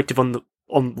my perspective on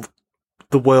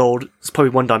the world. It's probably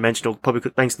one dimensional, probably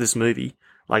thanks to this movie.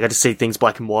 Like I just see things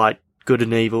black and white, good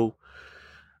and evil.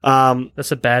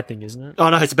 That's a bad thing, isn't it? Oh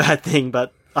no, it's a bad thing,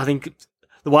 but I think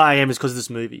the way I am is because of this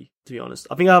movie. To be honest,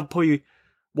 I think I've probably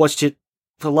watched it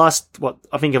for the last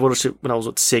I think I watched it when I was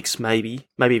 6, maybe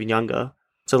even younger.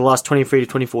 So the last 23 to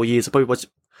 24 years, I probably watched it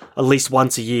at least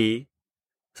once a year.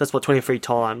 So that's 23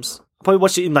 times. I probably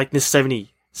watched it in like the 70s.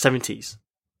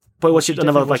 Probably watched it You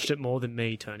another definitely watched it more than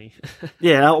me, Tony.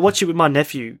 Yeah, I watch it with my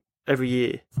nephew every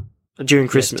year during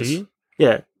Christmas. Yes, do you?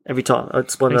 Yeah, every time.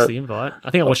 It's one Thanks of for the invite.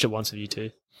 I think I watched it once with you too.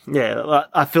 Yeah,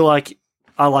 I feel like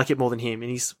I like it more than him,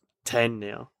 and he's 10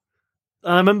 now.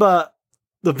 And I remember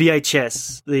the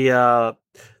VHS.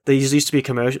 There used to be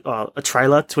a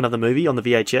trailer to another movie on the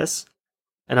VHS,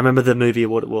 and I remember the movie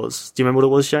what it was. Do you remember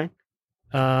what it was, Shane?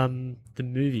 The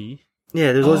movie.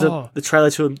 Yeah, there was always the trailer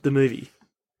to the movie.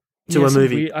 To Yeah, a some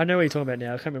movie. weird- I know what you're talking about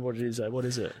now. I can't remember what it is though. What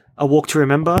is it? A Walk to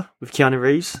Remember with Keanu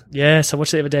Reeves. Yes, I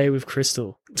watched it the other day with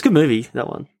Crystal. It's a good movie, that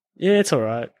one. Yeah, it's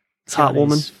alright. It's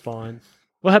heartwarming. Fine.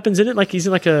 What happens in it? Like he's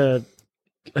in like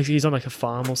he's on like a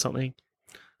farm or something.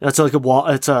 It's like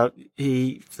it's a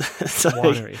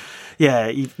Winery. Yeah,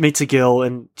 he meets a girl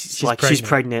and she's pregnant.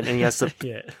 pregnant and he has to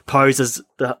Yeah. pose as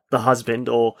the husband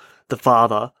or the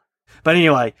father. But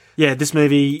anyway, yeah, this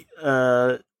movie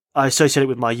I associate it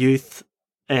with my youth,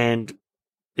 and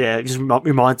yeah, it just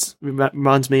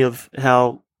reminds me of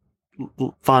how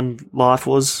fun life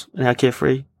was and how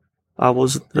carefree I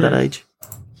was at that age.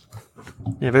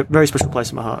 Yeah, very, very special place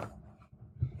in my heart.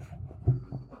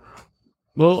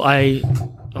 Well,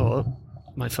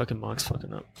 my fucking mic's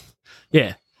fucking up.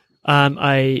 Yeah.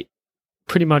 I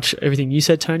pretty much everything you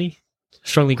said, Tony,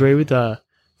 strongly agree with.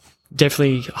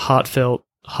 Definitely heartfelt,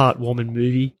 heartwarming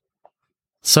movie.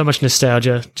 So much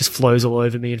nostalgia just flows all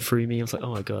over me and through me. I was like,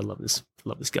 oh my god, I love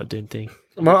this goddamn thing.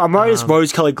 I'm right as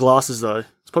rose-colored glasses though.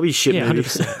 It's probably a shit Yeah, movie.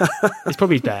 100%. It's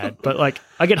probably bad, but like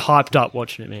I get hyped up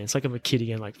watching it, man. It's like I'm a kid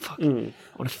again. Like fuck, I want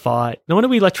to fight. No wonder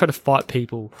we like try to fight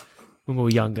people when we were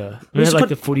younger. We had like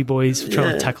the footy boys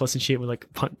trying to tackle us and shit. We're like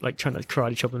trying to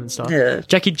karate chop them and stuff. Yeah.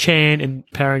 Jackie Chan and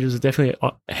Power Rangers was definitely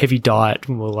a heavy diet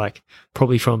when we were like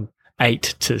probably from 8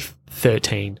 to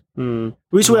 13. We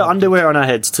used to wear underwear on our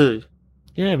heads too.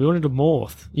 Yeah, we wanted to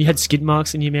morph. You had skid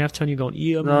marks in your mouth, Tony. You're going,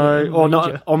 yeah, I'm No, a or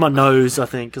ranger. not on my nose. I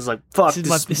think because like fuck,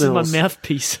 This is my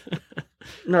mouthpiece.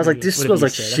 No, I was like, this Whatever smells you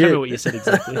like said. I can't shit. remember what you said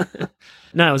exactly.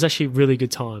 No, it was actually a really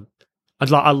good time.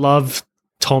 I love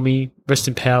Tommy, rest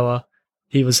in power.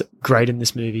 He was great in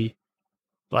this movie.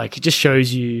 Like, it just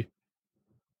shows you,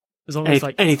 as long as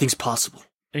like Anything's possible.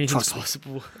 anything's trust me.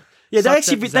 possible. Yeah, they Suck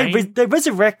actually that they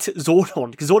resurrect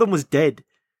Zordon because Zordon was dead.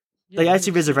 They Yeah,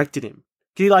 actually resurrected him.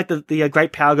 He like the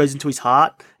great power goes into his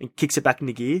heart and kicks it back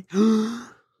into gear.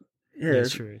 Yeah,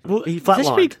 that's true. Well, he Is that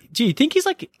flatlined. do you think he's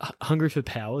like hungry for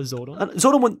power, Zordon?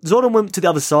 Zordon went to the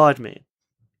other side, man.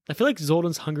 I feel like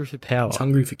Zordon's hungry for power. It's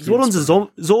hungry for kids.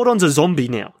 Zordon's a zombie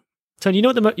now. Tony, you know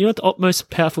what the most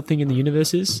powerful thing in the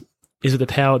universe is? Is the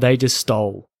power they just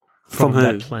stole From who?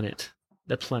 that planet.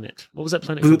 The planet. What was that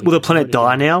planet? Will called the again? planet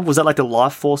die now? Was that like the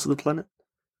life force of the planet?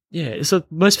 Yeah, it's the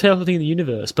most powerful thing in the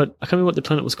universe, but I can't remember what the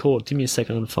planet was called. Give me a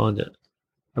second, I'm going to find it.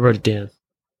 I wrote it down.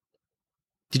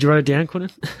 Did you write it down,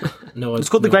 Quentin? No, It's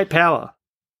called the Great Power.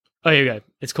 Oh, here we go.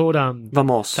 It's called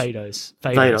Vamos. Vados.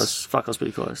 Vados. Fuck, I was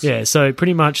pretty close. Yeah, so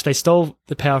pretty much they stole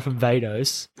the power from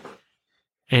Vados,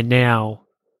 and now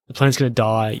the planet's going to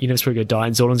die. You know it's probably going to die,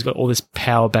 and Zordon's got all this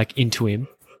power back into him.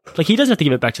 Like, he doesn't have to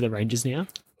give it back to the Rangers now.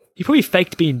 He probably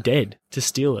faked being dead to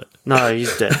steal it. No,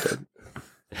 he's dead.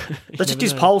 They checked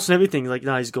his pulse and everything. Like,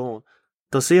 no, he's gone.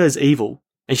 Dulcia is evil,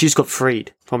 and she just got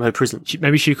freed from her prison.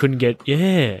 Maybe she couldn't get...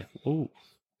 Yeah. Ooh.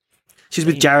 She's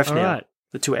with Jareth All now. right.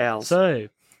 The two owls. So,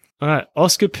 all right,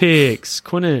 Oscar picks.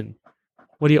 Quinnan,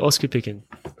 what are you Oscar picking?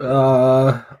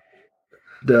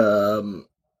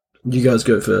 You guys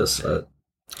go first. All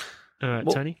right,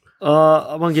 Well- Tony.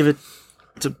 I'm gonna give it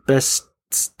to best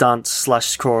stunt /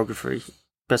 choreography,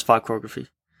 best fight choreography.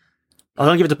 I was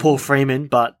gonna give it to Paul Freeman,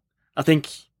 but I think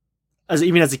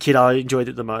even as a kid, I enjoyed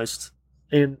it the most.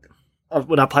 And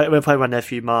when I played with my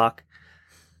nephew Mark,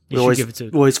 we You should always give it to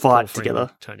always Paul fight Freeman,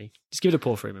 together. Tony. Just give it to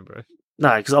Paul Freeman, bro.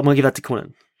 No, because I'm gonna give that to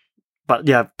Quinnan. But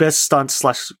yeah, best stunt /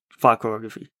 fight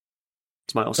choreography.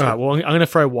 It's my Oscar. All right, well, I'm going to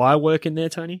throw wire work in there,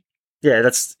 Tony, Yeah,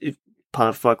 that's part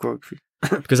of fight choreography.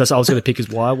 because I was going to pick his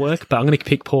wire work, but I'm going to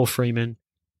pick Paul Freeman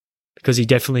because he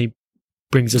definitely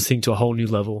brings this thing to a whole new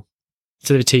level.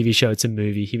 Instead of a TV show, it's a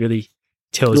movie. He really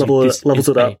tells you this Levels is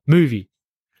it up. a movie.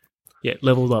 Yeah,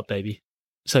 leveled up, baby.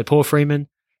 So, Paul Freeman,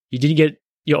 you didn't get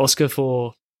your Oscar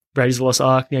for Raiders of the Lost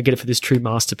Ark. Now get it for this true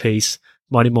masterpiece,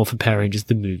 Mighty Morphin Power Rangers,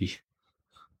 the movie.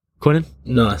 Quentin?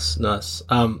 Nice.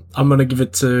 I'm gonna give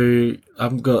it to.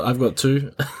 I've got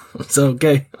two. So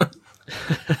okay.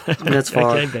 That's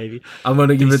fine. Okay, baby. I'm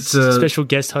gonna give it These to. special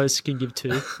guest hosts can give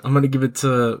two. I'm gonna give it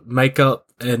to makeup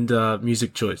and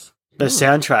music choice. Best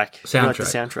soundtrack. I Soundtrack. like the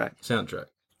soundtrack. Soundtrack.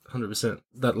 100%.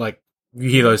 That like you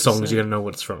hear those songs, you're gonna know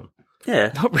what it's from.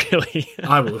 Yeah. Not really.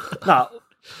 I will. No.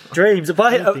 Dreams. If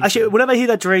I don't think actually, so. whenever I hear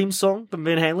that Dreams song from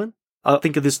Van Halen, I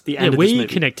think of the end Yeah, of this we movie.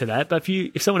 connect to that, but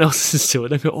if someone else listens to it,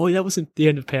 they go, "Oh, that wasn't the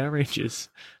end of Power Rangers."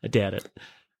 I doubt it.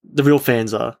 The real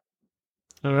fans are.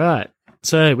 All right,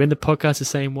 so we end the podcast the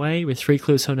same way with 3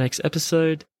 clues for our next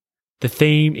episode. The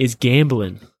theme is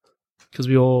gambling because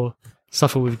we all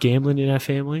suffer with gambling in our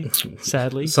family.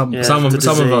 Sadly, Some Yeah, some it's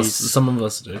of a us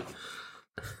disease. do.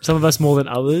 some of us more than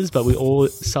others, but we all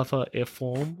suffer a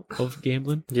form of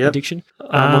gambling Yep. addiction.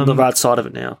 I'm on the right side of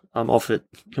it now. I'm off it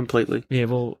completely. Yeah,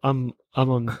 well, I'm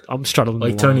struggling.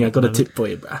 Like the Tony, line I at got the a moment. tip for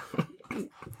you, bro.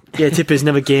 Yeah, tip is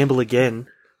never gamble again.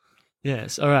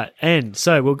 Yes, all right, and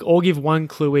so we'll all give one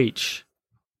clue each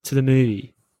to the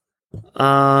movie.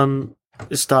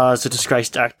 It stars a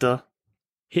disgraced actor.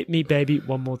 Hit me, baby,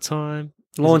 one more time.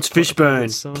 Lawrence Is it part of the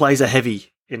Fishburne song? plays a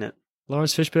heavy in it.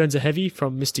 Lawrence Fishburne's a heavy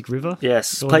from Mystic River.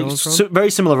 Yes, Do I know him plays from?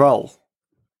 very similar role.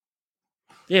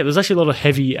 Yeah, there's actually a lot of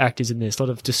heavy actors in this, a lot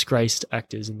of disgraced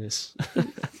actors in this.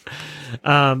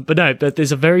 But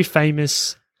there's a very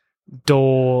famous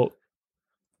door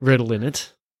riddle in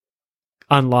it.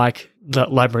 Unlike the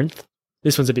Labyrinth,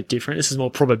 this one's a bit different. This is more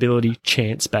probability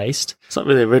chance based. It's not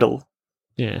really a riddle.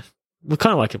 Yeah, well,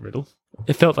 kind of like a riddle.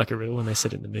 It felt like a riddle when they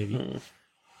said it in the movie.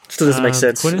 Still doesn't make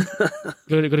sense. Quentin,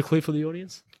 got a clue for the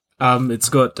audience? It's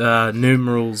got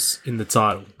numerals in the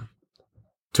title.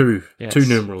 Two Yes.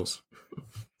 numerals.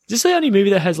 Is this the only movie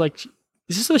that has is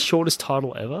this the shortest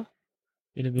title ever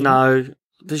in a movie? No,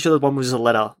 pretty sure the one was a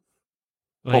letter.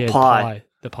 Oh, or yeah, pi.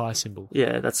 The pi symbol.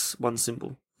 Yeah, that's one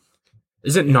symbol.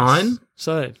 Is it 9?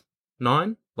 So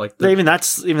 9? Like Even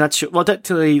that's short. Well,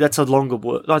 actually, that's a longer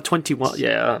word. Like 21.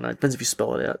 Yeah, I don't know. Depends if you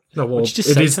spell it out. no, well, What'd you just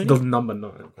it say, is Tony? the number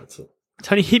 9. That's all.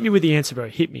 Tony, hit me with the answer, bro.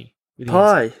 Hit me with the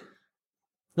answer. Pi.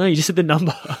 No, you just said the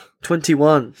number.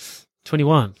 21.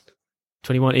 21.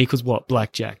 21 equals what?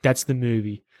 Blackjack. That's the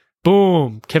movie.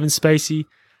 Boom. Kevin Spacey.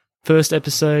 First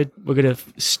episode. We're going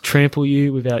to trample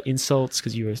you with our insults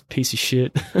because you're a piece of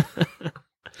shit.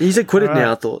 He's acquitted All right.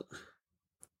 now, I thought.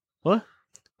 What?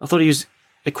 I thought he was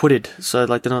acquitted, so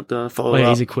like they're not following Well, yeah,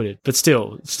 up. he's acquitted, but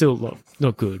still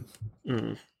not good. It's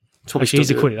probably Actually, he's still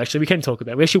good. acquitted. Actually, we can talk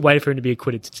about it. We actually waited for him to be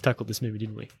acquitted to tackle this movie,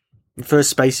 didn't we?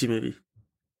 First Spacey movie.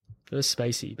 First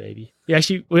Spacey, baby. Yeah,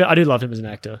 actually, I do love him as an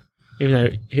actor, even though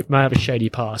he might have a shady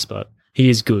past, but he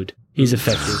is good. He's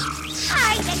effective.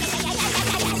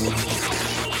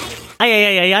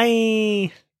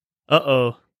 Ay.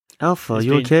 Uh-oh. Alpha, He's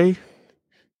you been- okay?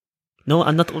 No,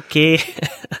 I'm not okay.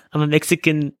 I'm a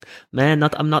Mexican man.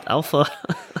 I'm not alpha.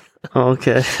 Oh,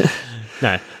 okay.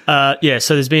 No. Yeah,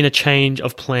 so there's been a change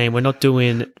of plan. We're not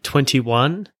doing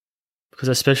 21 because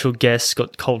our special guest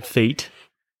got cold feet.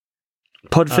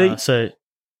 Pod feet? So,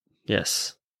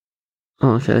 yes.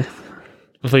 Oh, okay.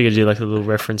 I thought you were going to do like a little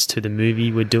reference to the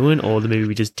movie we're doing or the movie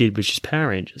we just did, which is Power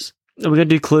Rangers. Are we going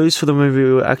to do clues for the movie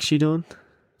we were actually doing?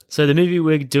 So the movie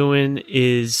we're doing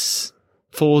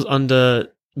falls under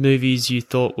movies you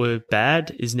thought were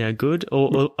bad is now good,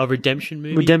 or a redemption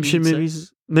movie. Redemption you would say?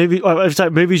 movies?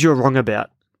 Movies you're wrong about.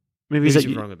 Movies that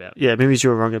you're you- wrong about. Yeah, movies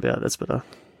you're wrong about. That's better.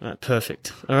 All right,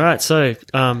 perfect. All right, so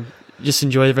just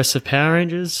enjoy the rest of Power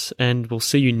Rangers, and we'll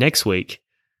see you next week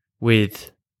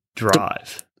with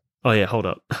Drive. Oh yeah, hold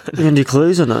up. You going to do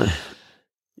clues or no?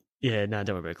 Yeah, no,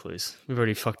 don't worry about clues. We've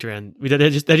already fucked around. They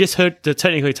just heard,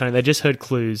 technically, Tony, they just heard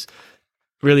clues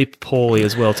really poorly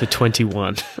as well to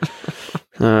 21.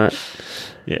 All right.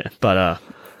 Yeah, but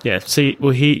yeah. See,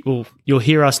 you'll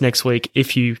hear us next week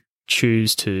if you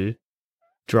choose to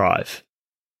drive.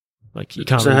 Like you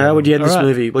can't. So really- how would you end All this right.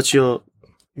 movie? What's your I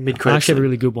mid-credit actually have a scene?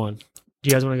 really good one. Do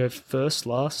you guys want to go first,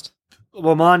 last?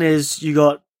 Well, mine is you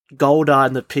got Goldar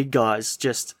and the pig guys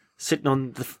just sitting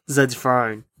on Zed's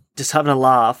throne, just having a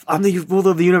laugh. I'm the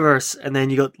ruler of the universe. And then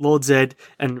you got Lord Zed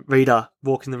and Rita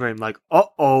walk in the room like,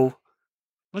 uh-oh.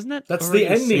 Wasn't that? That's already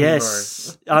the ending. said?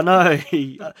 Yes. I know.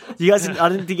 You guys, I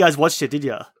didn't think you guys watched it, did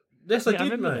you? Yes, I Yeah, I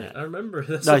did, remember mate. that. I remember.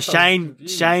 That's No, what I was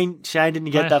confused. Shane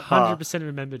didn't get that far. 100%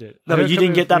 remembered it. No, but you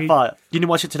didn't get that far. You didn't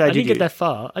watch it today, I did didn't you? get that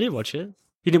far. I didn't watch it.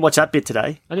 You didn't watch that bit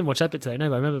today. I didn't watch that bit today. No,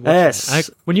 but I remember watching Yes.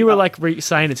 it. When you were like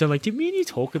saying it, so I'm like, did me and you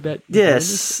talk about Yes.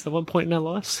 this at one point in our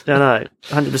lives? No,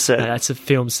 100%. No, that's a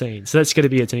film scene. So that's going to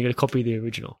be it. And you got a copy of the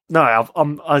original. No,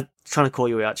 I'm trying to call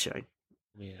you out, Shane.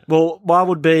 Yeah. Well, mine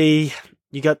would be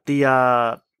you got the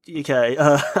okay.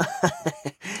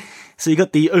 So you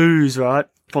got the ooze right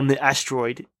from the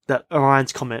asteroid, that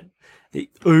Orion's comet. The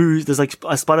ooze, there's like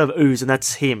a spider of ooze, and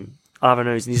that's him, Arvin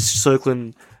Ooze, and he's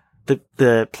circling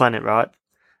the planet, right?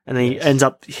 And then he ends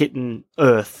up hitting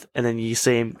Earth, and then you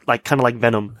see him like kind of like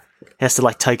Venom. He has to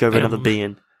like take over another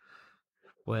being.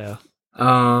 Wow.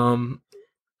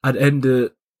 I'd end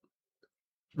it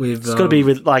with. It's got to be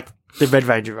with like the Red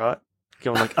Ranger, right?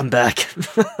 Going like, I'm back.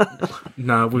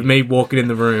 No, with me walking in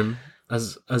the room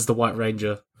as the White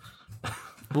Ranger.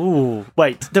 Ooh,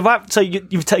 wait, so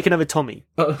you've taken over Tommy.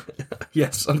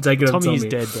 Yes, I'm taking on Tommy Tommy. is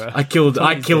dead, bro. I killed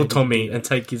Tommy's dead. Tommy and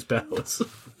take his powers.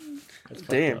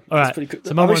 Damn. All right, That's pretty cool.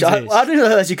 so my I wish one's I this. didn't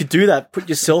realize you could do that. Put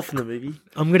yourself in the movie.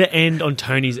 I'm going to end on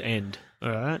Tony's end. All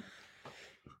right.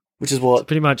 Which is what?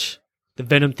 Pretty much the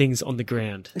Venom thing's on the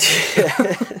ground.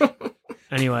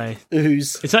 Anyway,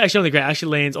 Ooze. it's not actually on the ground. It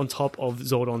actually lands on top of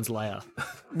Zordon's lair.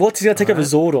 What's he going to take over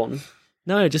Zordon?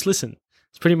 No, just listen.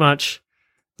 It's pretty much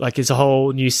like it's a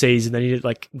whole new season. They need to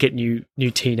like get new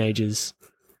teenagers.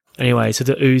 Anyway, so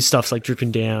the ooze stuff's like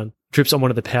dripping down, drips on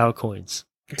one of the power coins.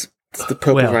 It's the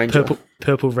Purple Ranger.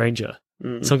 Purple Ranger.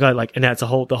 Some guy like, and now it's the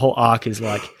whole arc is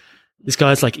like, this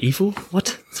guy's like evil.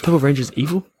 What? This Purple Ranger's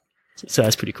evil. So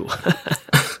that's pretty cool.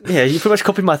 Yeah, you pretty much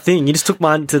copied my thing. You just took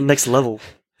mine to the next level.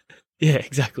 Yeah,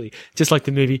 exactly. Just like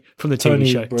the movie from the TV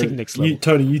show. bro, Take the next level.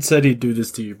 Tony, you said he'd do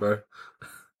this to you, bro.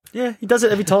 Yeah, he does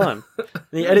it every time. And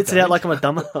he edits it out like I'm a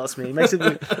dumbass, man. He makes it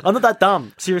look, I'm not that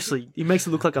dumb. Seriously. He makes it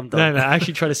look like I'm dumb. No, I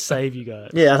actually try to save you guys.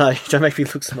 Yeah, I know. Try to make me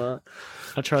look smart.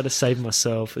 I try to save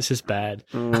myself. It's just bad.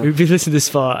 If you listen this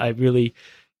far, I really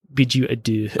bid you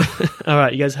adieu. All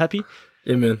right, you guys happy?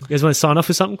 Yeah, man. You guys want to sign off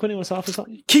with something, Quinn? You want to sign off with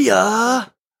something? Kia!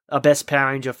 Our best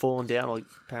Power Ranger falling down or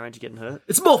Power Ranger getting hurt.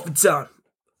 It's Morphin time.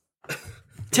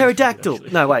 Pterodactyl.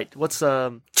 No, wait. What's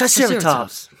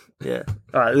Triceratops? Yeah.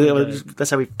 All right. That's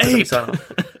how we sign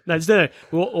off. No.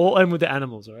 We'll all end with the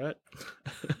animals, all right?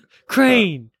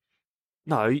 Crane.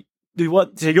 No. Do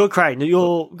what? So you're Crane.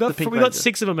 You're we the got, Pink we got Ranger.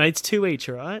 6 of them, mate. It's 2 each,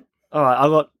 all right? All right. I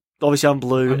got. Obviously, I'm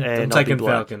blue I'm and I'll be taking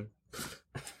black. Falcon.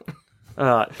 All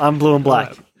right. I'm blue and black.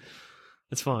 All right.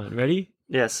 That's fine. Ready?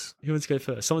 Yes. Who wants to go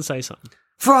first? Someone say something.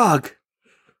 Frog.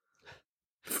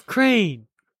 Crane.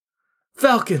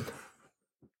 Falcon.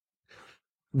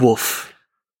 Wolf.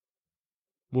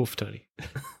 Wolf, Tony.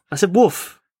 I said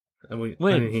wolf. And we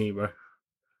When? I didn't hear you, bro.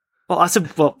 Well, I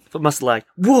said. Well, it must lag.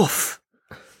 Wolf.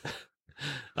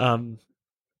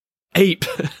 Ape.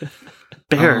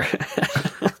 Bear.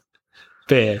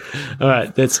 Bear. All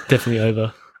right, that's definitely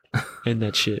over. End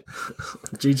that shit.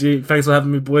 GG. Thanks for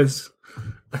having me, boys.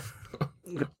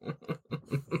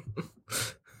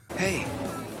 Hey,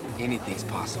 anything's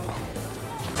possible.